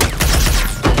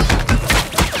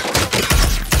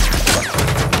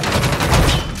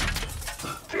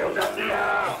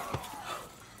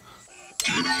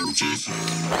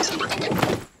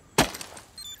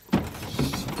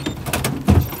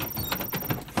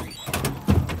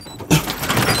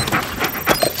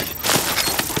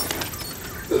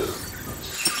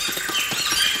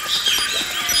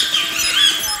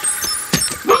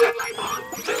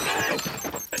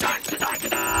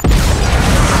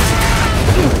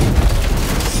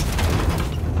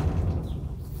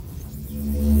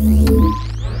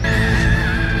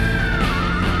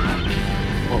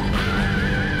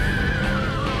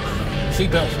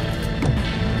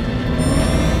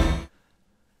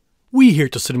 We here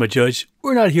at the Cinema Judge,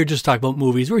 we're not here just to talk about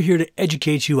movies, we're here to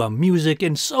educate you on music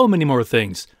and so many more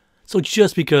things. So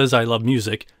just because I love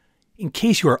music, in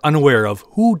case you are unaware of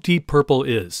who Deep Purple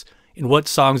is and what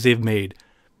songs they've made,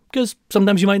 because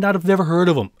sometimes you might not have never heard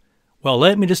of them, well,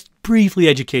 let me just briefly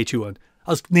educate you on.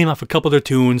 I'll name off a couple of their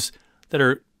tunes that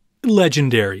are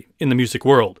legendary in the music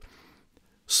world.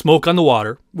 Smoke on the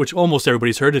Water, which almost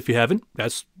everybody's heard. If you haven't,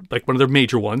 that's like one of their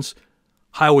major ones.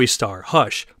 Highway Star,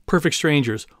 Hush, Perfect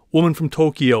Strangers, Woman from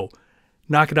Tokyo,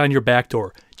 Knock It On Your Back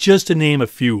Door, just to name a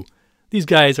few. These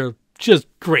guys are just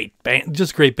great band,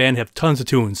 have tons of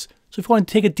tunes. So if you want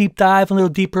to take a deep dive on Little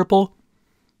Deep Purple,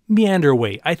 meander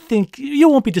away. I think you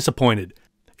won't be disappointed.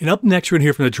 And up next, we're going to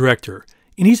hear from the director.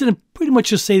 And he's going to pretty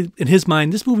much just say, in his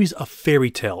mind, this movie's a fairy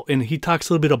tale. And he talks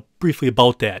a little bit briefly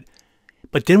about that.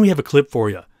 But then we have a clip for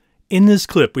you. In this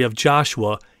clip, we have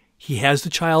Joshua. He has the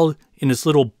child in this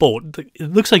little boat.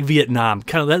 It looks like Vietnam.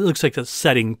 Kind of that looks like the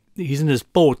setting. He's in this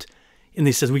boat, and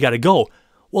he says, "We got to go."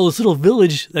 Well, this little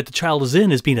village that the child is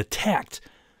in is being attacked,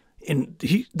 and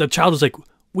the child is like,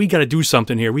 "We got to do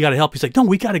something here. We got to help." He's like, "No,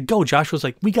 we got to go." Joshua's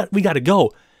like, "We got to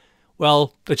go."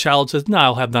 Well, the child says, "No,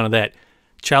 I'll have none of that."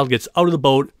 Child gets out of the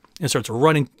boat and starts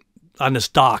running on this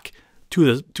dock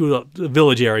to the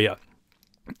village area.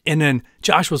 And then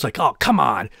Joshua's like, "Oh, come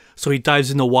on." So he dives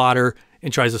in the water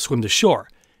and tries to swim to shore.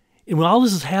 And when all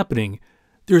this is happening,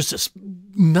 there's this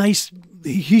nice,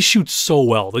 he shoots so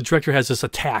well. The director has this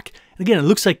attack. And again, it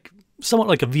looks like somewhat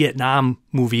like a Vietnam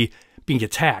movie being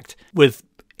attacked with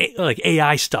like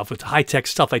AI stuff, with high-tech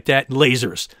stuff like that, and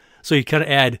lasers. So you kind of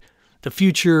add the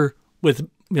future with,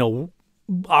 you know,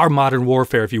 our modern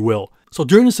warfare, if you will. So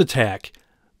during this attack,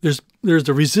 there's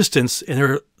the resistance, and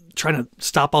they're trying to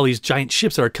stop all these giant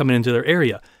ships that are coming into their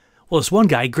area. Well, this one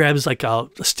guy grabs like a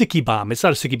sticky bomb. It's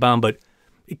not a sticky bomb, but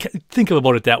think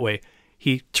about it that way.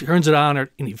 He turns it on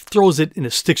and he throws it, and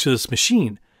it sticks to this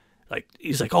machine. Like,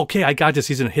 he's like, "Okay, I got this."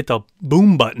 He's gonna hit the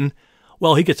boom button.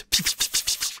 Well, he gets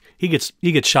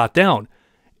shot down.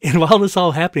 And while this is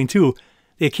all happening too,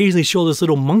 they occasionally show this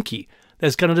little monkey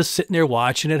that's kind of just sitting there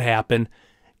watching it happen.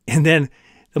 And then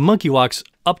the monkey walks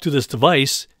up to this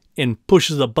device and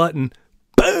pushes the button.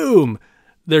 Boom!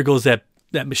 There goes that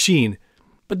machine.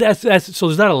 But that's so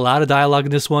there's not a lot of dialogue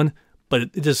in this one, but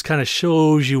it just kind of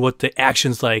shows you what the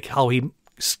action's like, how he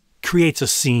creates a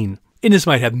scene. And this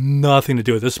might have nothing to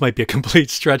do with this. Might be a complete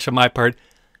stretch on my part.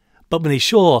 But when they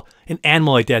show an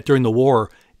animal like that during the war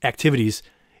activities,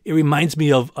 it reminds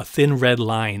me of A Thin Red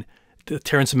Line, the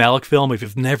Terrence Malick film. If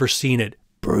you've never seen it,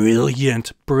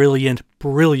 brilliant, brilliant,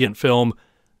 brilliant film.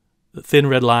 The Thin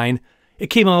Red Line. It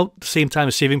came out the same time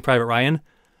as Saving Private Ryan.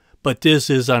 But this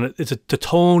is the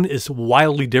tone is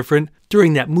wildly different.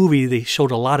 During that movie, they showed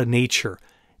a lot of nature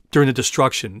during the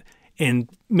destruction. And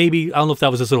maybe, I don't know if that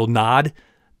was this little nod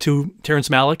to Terrence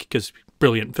Malick, because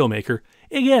brilliant filmmaker.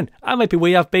 Again, I might be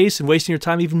way off base and wasting your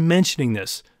time even mentioning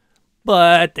this.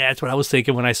 But that's what I was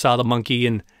thinking when I saw the monkey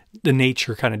and the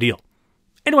nature kind of deal.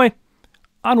 Anyway,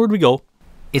 onward we go.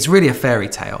 It's really a fairy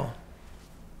tale.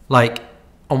 Like,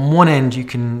 on one end, you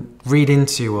can read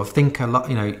into or think a lot,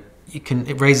 you know,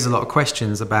 it raises a lot of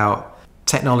questions about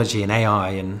technology and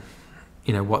AI and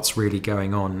you know, what's really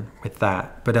going on with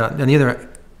that. But on the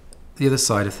other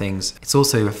side of things, it's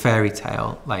also a fairy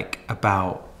tale, like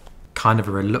about kind of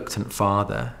a reluctant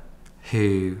father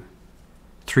who,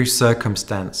 through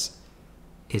circumstance,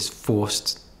 is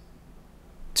forced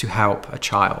to help a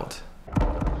child.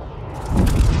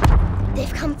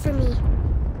 They've come for me.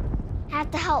 I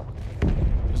have to help.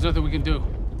 There's nothing we can do.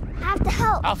 I have to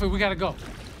help. Alfred, we gotta go.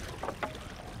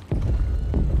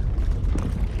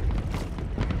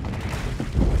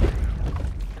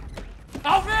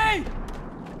 Alfie!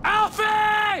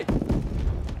 Alfie!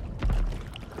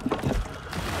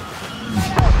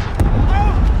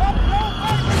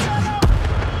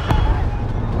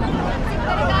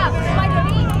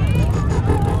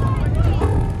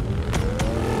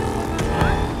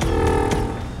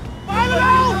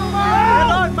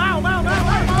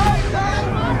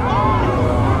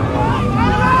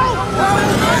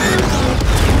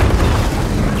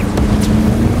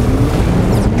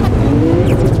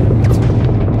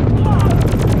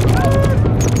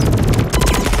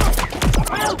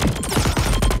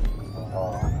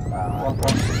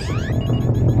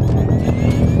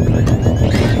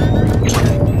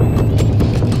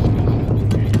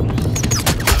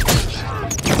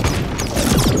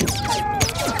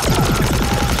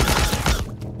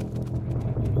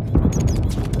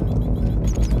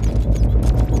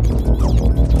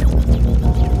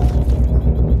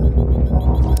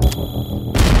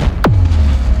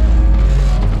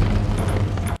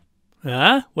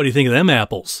 What do you think of them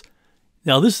apples?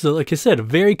 Now, this is, like I said, a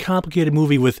very complicated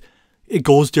movie with, it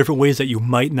goes different ways that you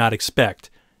might not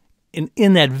expect. And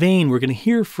in that vein, we're going to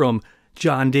hear from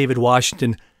John David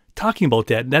Washington talking about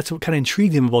that. And that's what kind of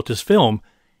intrigued him about this film.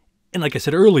 And like I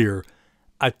said earlier,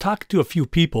 I've talked to a few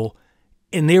people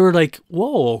and they were like,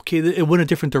 whoa, okay, it went a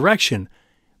different direction.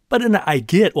 But I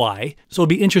get why. So it'd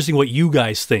be interesting what you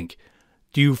guys think.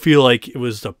 Do you feel like it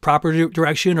was the proper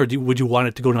direction, or would you want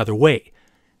it to go another way?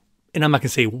 And I'm not going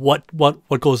to say what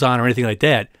goes on or anything like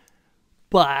that,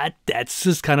 but that's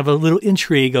just kind of a little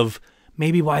intrigue of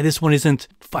maybe why this one isn't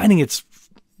finding its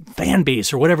fan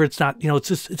base or whatever. It's not, you know,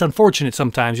 it's unfortunate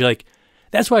sometimes. You're like,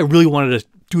 that's why I really wanted to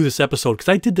do this episode, because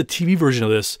I did the TV version of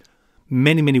this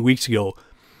many, many weeks ago.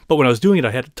 But when I was doing it,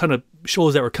 I had a ton of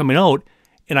shows that were coming out,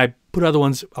 and I put other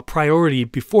ones a priority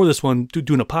before this one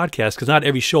doing a podcast, because not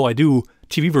every show I do,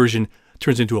 TV version,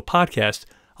 turns into a podcast.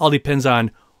 All depends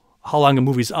on how long a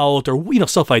movie's out, or, you know,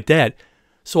 stuff like that.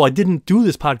 So I didn't do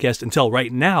this podcast until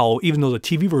right now, even though the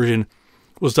TV version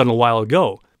was done a while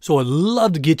ago. So I'd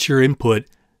love to get your input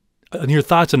and your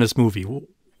thoughts on this movie.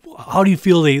 How do you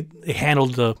feel they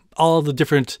handled all the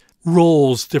different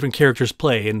roles different characters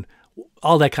play and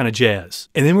all that kind of jazz?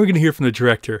 And then we're going to hear from the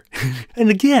director. And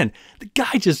again, the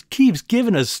guy just keeps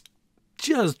giving us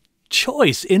just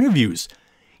choice interviews.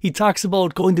 He talks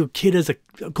about going to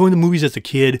movies as a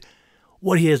kid,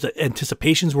 what his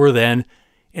anticipations were then,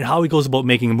 and how he goes about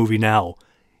making a movie now.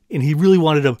 And he really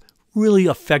wanted to really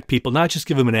affect people, not just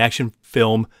give them an action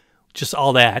film, just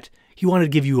all that. He wanted to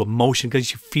give you emotion,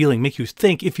 because you feeling, make you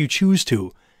think if you choose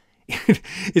to.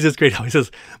 It's just great how he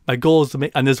says, my goal is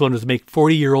on this one was to make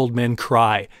 40-year-old men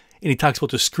cry. And he talks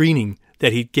about the screening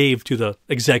that he gave to the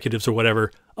executives or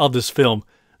whatever of this film.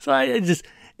 So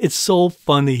it's so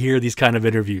fun to hear these kind of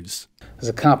interviews. It's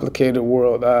a complicated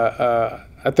world.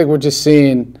 I think we're just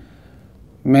seeing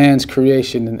man's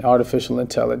creation and artificial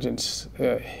intelligence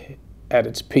at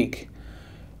its peak.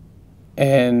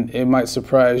 And it might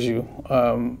surprise you.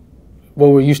 What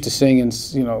we're used to seeing in,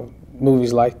 you know,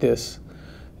 movies like this,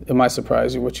 it might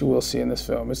surprise you what you will see in this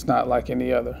film. It's not like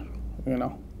any other, you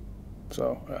know.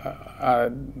 So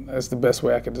that's the best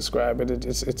way I could describe it.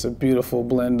 It's a beautiful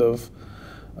blend of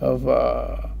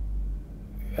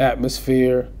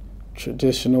atmosphere,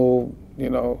 traditional, you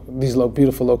know, these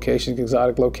beautiful locations,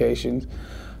 exotic locations,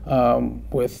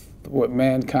 with what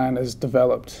mankind has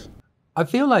developed. I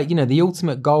feel like, you know, the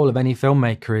ultimate goal of any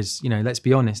filmmaker is, you know, let's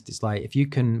be honest, it's like if you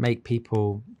can make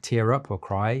people tear up or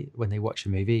cry when they watch a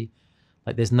movie,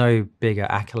 like there's no bigger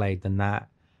accolade than that.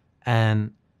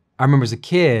 And I remember as a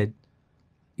kid,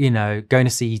 you know, going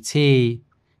to see E.T.,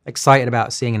 excited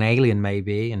about seeing an alien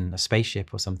maybe and a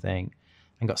spaceship or something,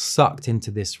 and got sucked into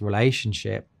this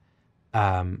relationship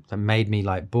that made me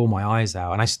like bawl my eyes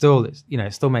out. And I still, you know,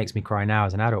 it still makes me cry now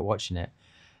as an adult watching it.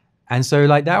 And so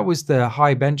like that was the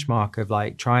high benchmark of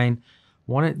like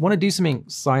want to do something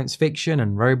science fiction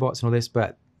and robots and all this,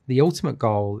 but the ultimate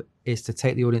goal is to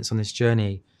take the audience on this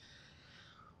journey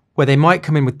where they might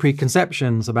come in with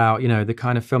preconceptions about, you know, the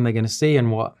kind of film they're going to see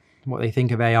and what they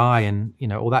think of AI and, you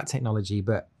know, all that technology,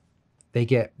 but they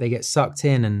get sucked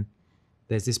in, and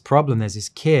there's this problem, there's this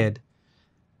kid,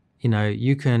 you know,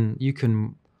 you can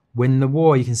win the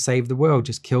war, you can save the world,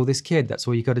 just kill this kid, that's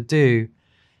all you got to do.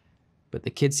 But the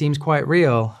kid seems quite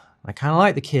real. I kind of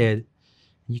like the kid.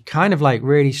 You kind of like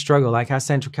really struggle, like our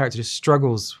central character just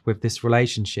struggles with this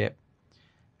relationship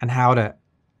and how to,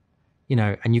 you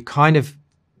know, and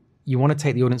you want to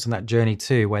take the audience on that journey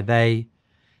too, where they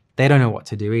don't know what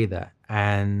to do either.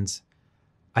 And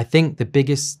I think the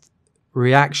biggest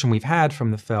reaction we've had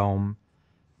from the film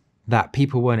that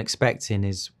people weren't expecting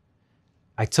is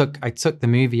I took the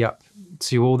movie up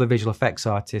to all the visual effects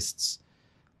artists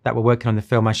that were working on the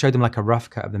film. I showed them like a rough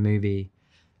cut of the movie,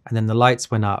 and then the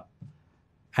lights went up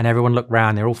and everyone looked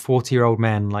around. They're all 40-year-old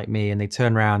men like me, and they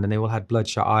turned around and they all had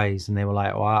bloodshot eyes, and they were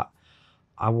like, "Oh,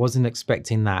 I wasn't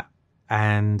expecting that."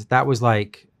 And that was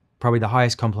like probably the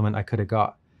highest compliment I could have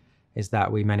got, is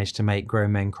that we managed to make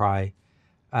grown men cry.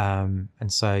 And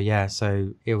so, yeah,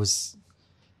 so it was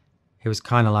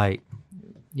kind of like,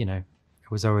 you know,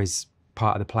 it was always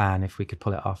part of the plan if we could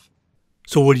pull it off.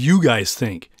 So what do you guys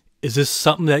think? Is this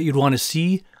something that you'd want to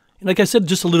see? And like I said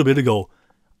just a little bit ago,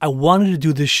 I wanted to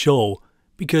do this show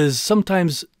because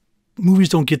sometimes movies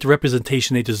don't get the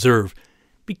representation they deserve.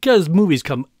 Because movies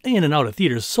come in and out of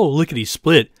theaters so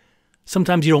lickety-split,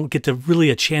 sometimes you don't get to really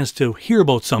a chance to hear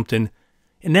about something.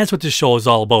 And that's what this show is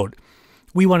all about.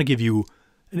 We want to give you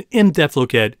an in-depth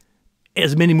look at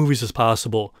as many movies as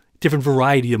possible, different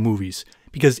variety of movies,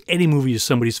 because any movie is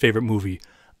somebody's favorite movie.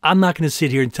 I'm not going to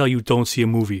sit here and tell you don't see a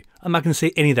movie. I'm not going to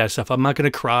say any of that stuff. I'm not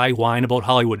going to cry, whine about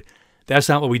Hollywood. That's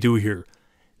not what we do here.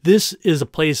 This is a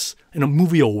place, in a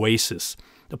movie oasis,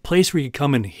 the place where you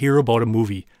come and hear about a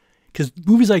movie. Because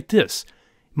movies like this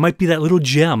might be that little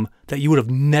gem that you would have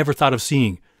never thought of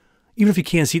seeing. Even if you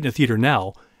can't see it in the theater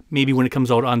now, maybe when it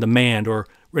comes out on demand or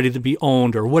ready to be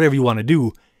owned or whatever you want to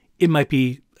do, it might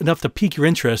be enough to pique your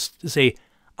interest to say,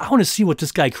 I want to see what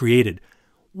this guy created.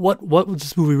 What was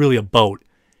this movie really about?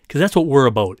 Because that's what we're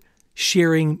about,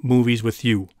 sharing movies with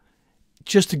you,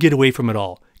 just to get away from it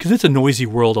all. Because it's a noisy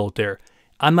world out there.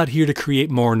 I'm not here to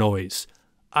create more noise.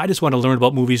 I just want to learn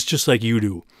about movies just like you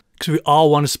do. Because we all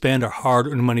want to spend our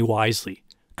hard-earned money wisely.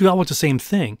 Because we all want the same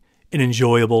thing, an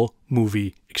enjoyable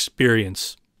movie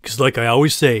experience. Because like I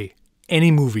always say, any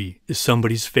movie is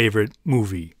somebody's favorite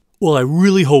movie. Well, I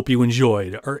really hope you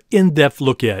enjoyed our in-depth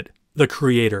look at The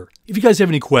Creator. If you guys have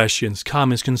any questions,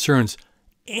 comments, concerns,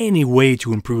 any way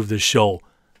to improve this show,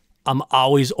 I'm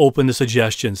always open to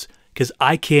suggestions because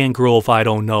I can't grow if I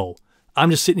don't know. I'm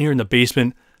just sitting here in the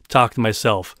basement talking to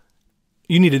myself.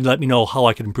 You need to let me know how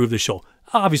I can improve the show.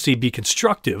 Obviously, be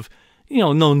constructive. You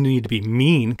know, no need to be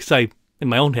mean because in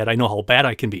my own head, I know how bad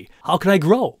I can be. How can I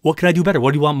grow? What can I do better?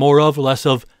 What do you want more of, less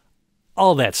of?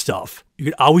 All that stuff. You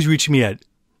can always reach me at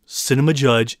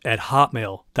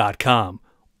cinemajudge@hotmail.com.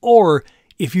 Or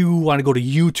if you want to go to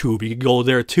YouTube, you can go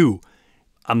there too.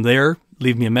 I'm there.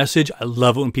 Leave me a message. I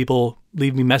love it when people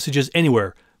leave me messages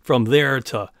anywhere. From there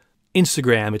to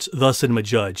Instagram, it's The Cinema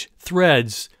Judge.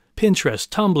 Threads, Pinterest,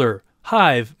 Tumblr,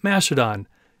 Hive, Mastodon,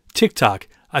 TikTok.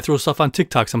 I throw stuff on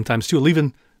TikTok sometimes too,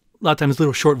 leaving a lot of times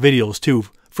little short videos too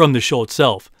from the show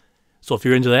itself. So if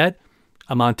you're into that,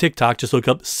 I'm on TikTok. Just look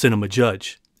up Cinema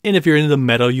Judge. And if you're into the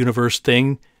meta universe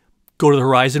thing, go to the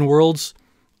Horizon Worlds.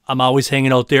 I'm always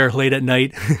hanging out there late at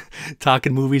night,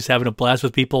 talking movies, having a blast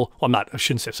with people. Well, I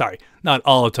shouldn't say, sorry, not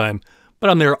all the time, but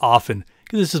I'm there often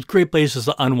because this is great places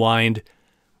to unwind.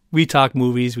 We talk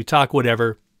movies, we talk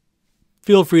whatever.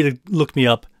 Feel free to look me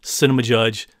up, Cinema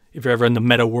Judge, if you're ever in the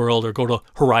meta world, or go to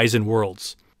Horizon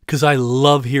Worlds. Because I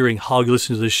love hearing how you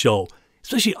listen to this show,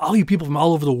 especially all you people from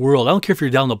all over the world. I don't care if you're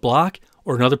down the block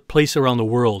or another place around the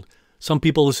world. Some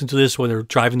people listen to this when they're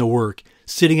driving to work,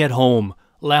 sitting at home,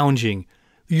 lounging.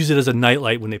 Use it as a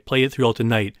nightlight when they play it throughout the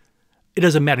night. It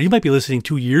doesn't matter. You might be listening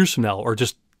 2 years from now or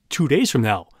just 2 days from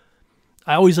now.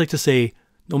 I always like to say,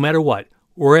 no matter what,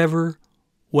 wherever,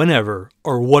 whenever,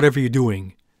 or whatever you're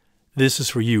doing, this is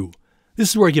for you.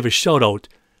 This is where I give a shout out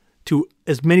to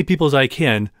as many people as I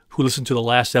can who listened to the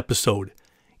last episode.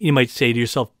 You might say to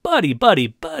yourself, buddy,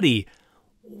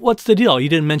 what's the deal? You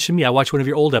didn't mention me. I watched one of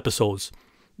your old episodes.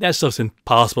 That stuff's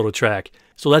impossible to track.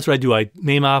 So that's what I do. I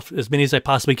name off as many as I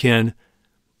possibly can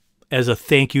as a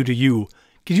thank you to you.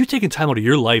 Because you're taking time out of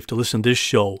your life to listen to this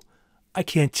show. I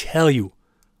can't tell you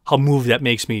how moved that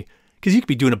makes me. Because you could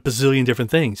be doing a bazillion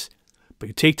different things. But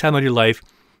you take time out of your life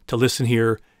to listen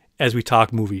here as we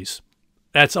talk movies.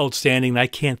 That's outstanding. I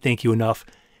can't thank you enough.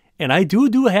 And I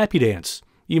do a happy dance.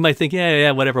 You might think,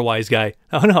 yeah, whatever, wise guy.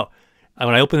 Oh, no. And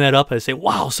when I open that up, I say,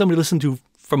 wow, somebody listened to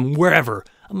from wherever.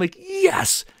 I'm like,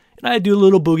 yes. And I do a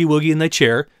little boogie woogie in the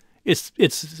chair. It's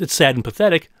sad and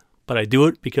pathetic, but I do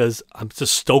it because I'm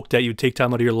just stoked that you take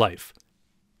time out of your life.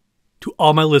 To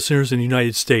all my listeners in the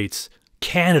United States,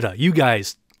 Canada, you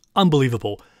guys,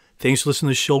 Unbelievable. Thanks for listening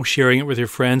to the show, sharing it with your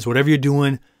friends, whatever you're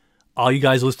doing. All you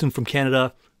guys listening from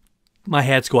Canada, my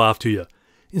hats go off to you.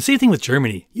 And same thing with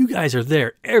Germany. You guys are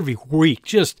there every week,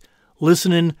 just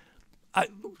listening.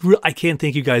 I can't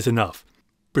thank you guys enough.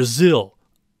 Brazil,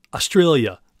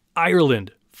 Australia,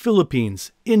 Ireland,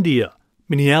 Philippines, India,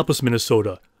 Minneapolis,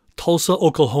 Minnesota, Tulsa,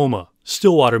 Oklahoma,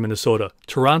 Stillwater, Minnesota,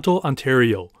 Toronto,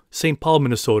 Ontario, St. Paul,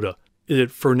 Minnesota. Is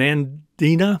it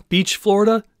Fernandina Beach,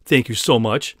 Florida? Thank you so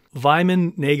much.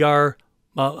 Vyman Nagar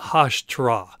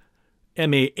Mahashtra,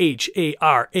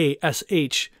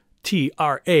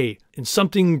 Maharashtra, and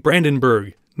something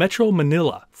Brandenburg, Metro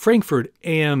Manila, Frankfurt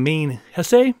am Main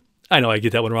Hesse. I know I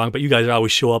get that one wrong, but you guys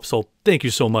always show up, so thank you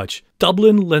so much.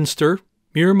 Dublin, Leinster,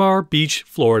 Miramar Beach,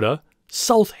 Florida,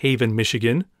 South Haven,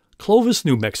 Michigan, Clovis,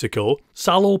 New Mexico,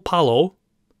 Sao Paulo,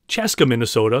 Chaska,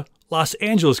 Minnesota, Los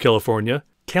Angeles, California,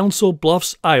 Council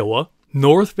Bluffs, Iowa,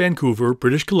 North Vancouver,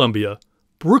 British Columbia,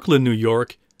 Brooklyn, New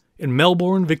York, and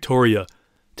Melbourne, Victoria.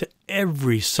 To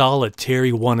every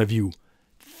solitary one of you,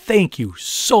 thank you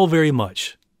so very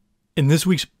much. And this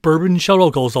week's bourbon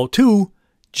shout-out goes out to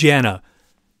Janney.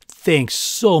 Thanks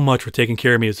so much for taking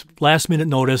care of me. It's last-minute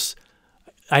notice.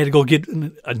 I had to go get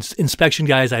an inspection,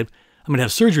 guys. I'm going to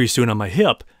have surgery soon on my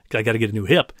hip. I got to get a new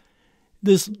hip.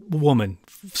 This woman,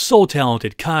 so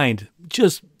talented, kind,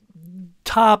 just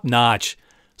top-notch.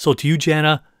 So to you,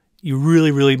 Janney, you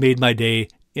really, really made my day,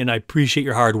 and I appreciate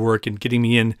your hard work and getting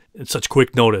me in at such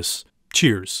quick notice.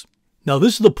 Cheers. Now,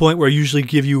 this is the point where I usually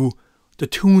give you the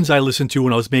tunes I listened to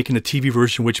when I was making the TV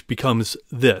version, which becomes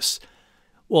this.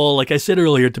 Well, like I said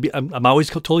earlier, I'm always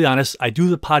totally honest. I do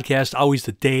the podcast always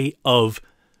the day of.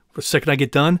 The second I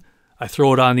get done, I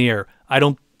throw it on the air. I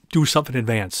don't do something in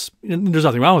advance. And there's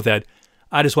nothing wrong with that.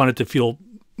 I just want it to feel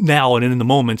now and in the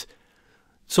moment.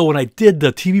 So when I did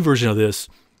the TV version of this,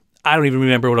 I don't even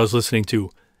remember what I was listening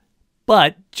to.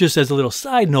 But just as a little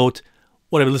side note,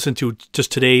 what I've listened to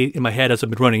just today in my head as I've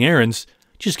been running errands,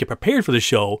 just get prepared for the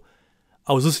show,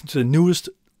 I was listening to the newest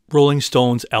Rolling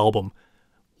Stones album.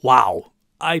 Wow.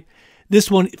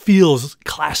 This one feels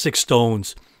classic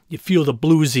Stones. You feel the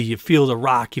bluesy, you feel the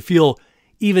rock, you feel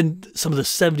even some of the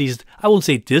 70s, I won't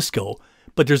say disco,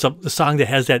 but there's a song that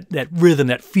has that rhythm,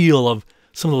 that feel of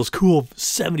some of those cool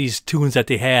 70s tunes that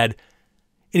they had,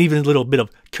 and even a little bit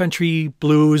of country,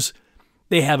 blues.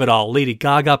 They have it all. Lady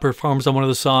Gaga performs on one of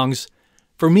the songs.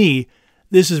 For me,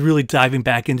 this is really diving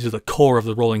back into the core of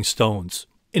the Rolling Stones.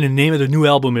 And the name of the new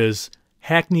album is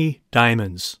Hackney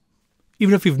Diamonds.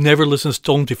 Even if you've never listened to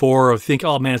Stones before or think,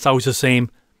 oh man, it's always the same,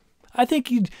 I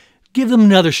think you'd give them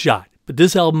another shot. But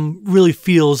this album really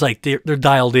feels like they're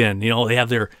dialed in. You know, they have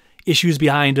their issues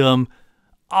behind them.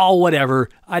 Oh, whatever.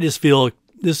 I just feel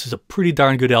this is a pretty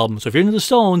darn good album. So if you're into the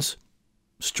Stones,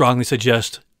 strongly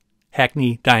suggest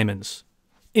Hackney Diamonds.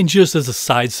 And just as a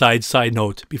side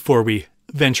note before we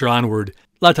venture onward,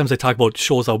 a lot of times I talk about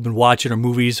shows I've been watching or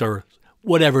movies or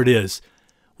whatever it is.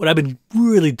 What I've been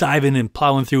really diving and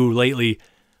plowing through lately,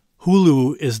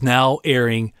 Hulu is now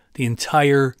airing the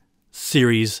entire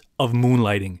series of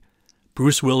Moonlighting.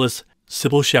 Bruce Willis,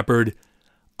 Sybil Shepherd.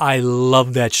 I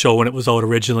loved that show when it was out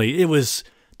originally. It was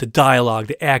the dialogue,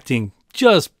 the acting,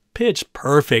 just pitch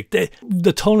perfect.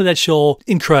 The tone of that show,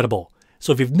 incredible.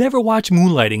 So if you've never watched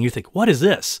Moonlighting, you think, what is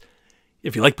this?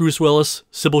 If you like Bruce Willis,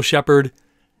 Sybil Shepherd,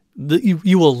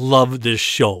 you will love this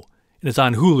show. And it's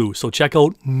on Hulu, so check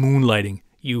out Moonlighting.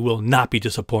 You will not be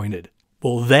disappointed.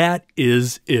 Well, that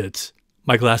is it.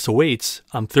 My glass awaits.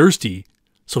 I'm thirsty.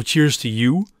 So cheers to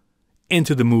you and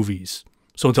to the movies.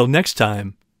 So until next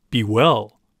time, be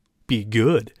well, be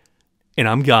good, and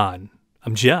I'm gone.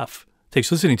 I'm Jeff. Thanks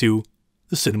for listening to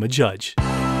The Cinema Judge.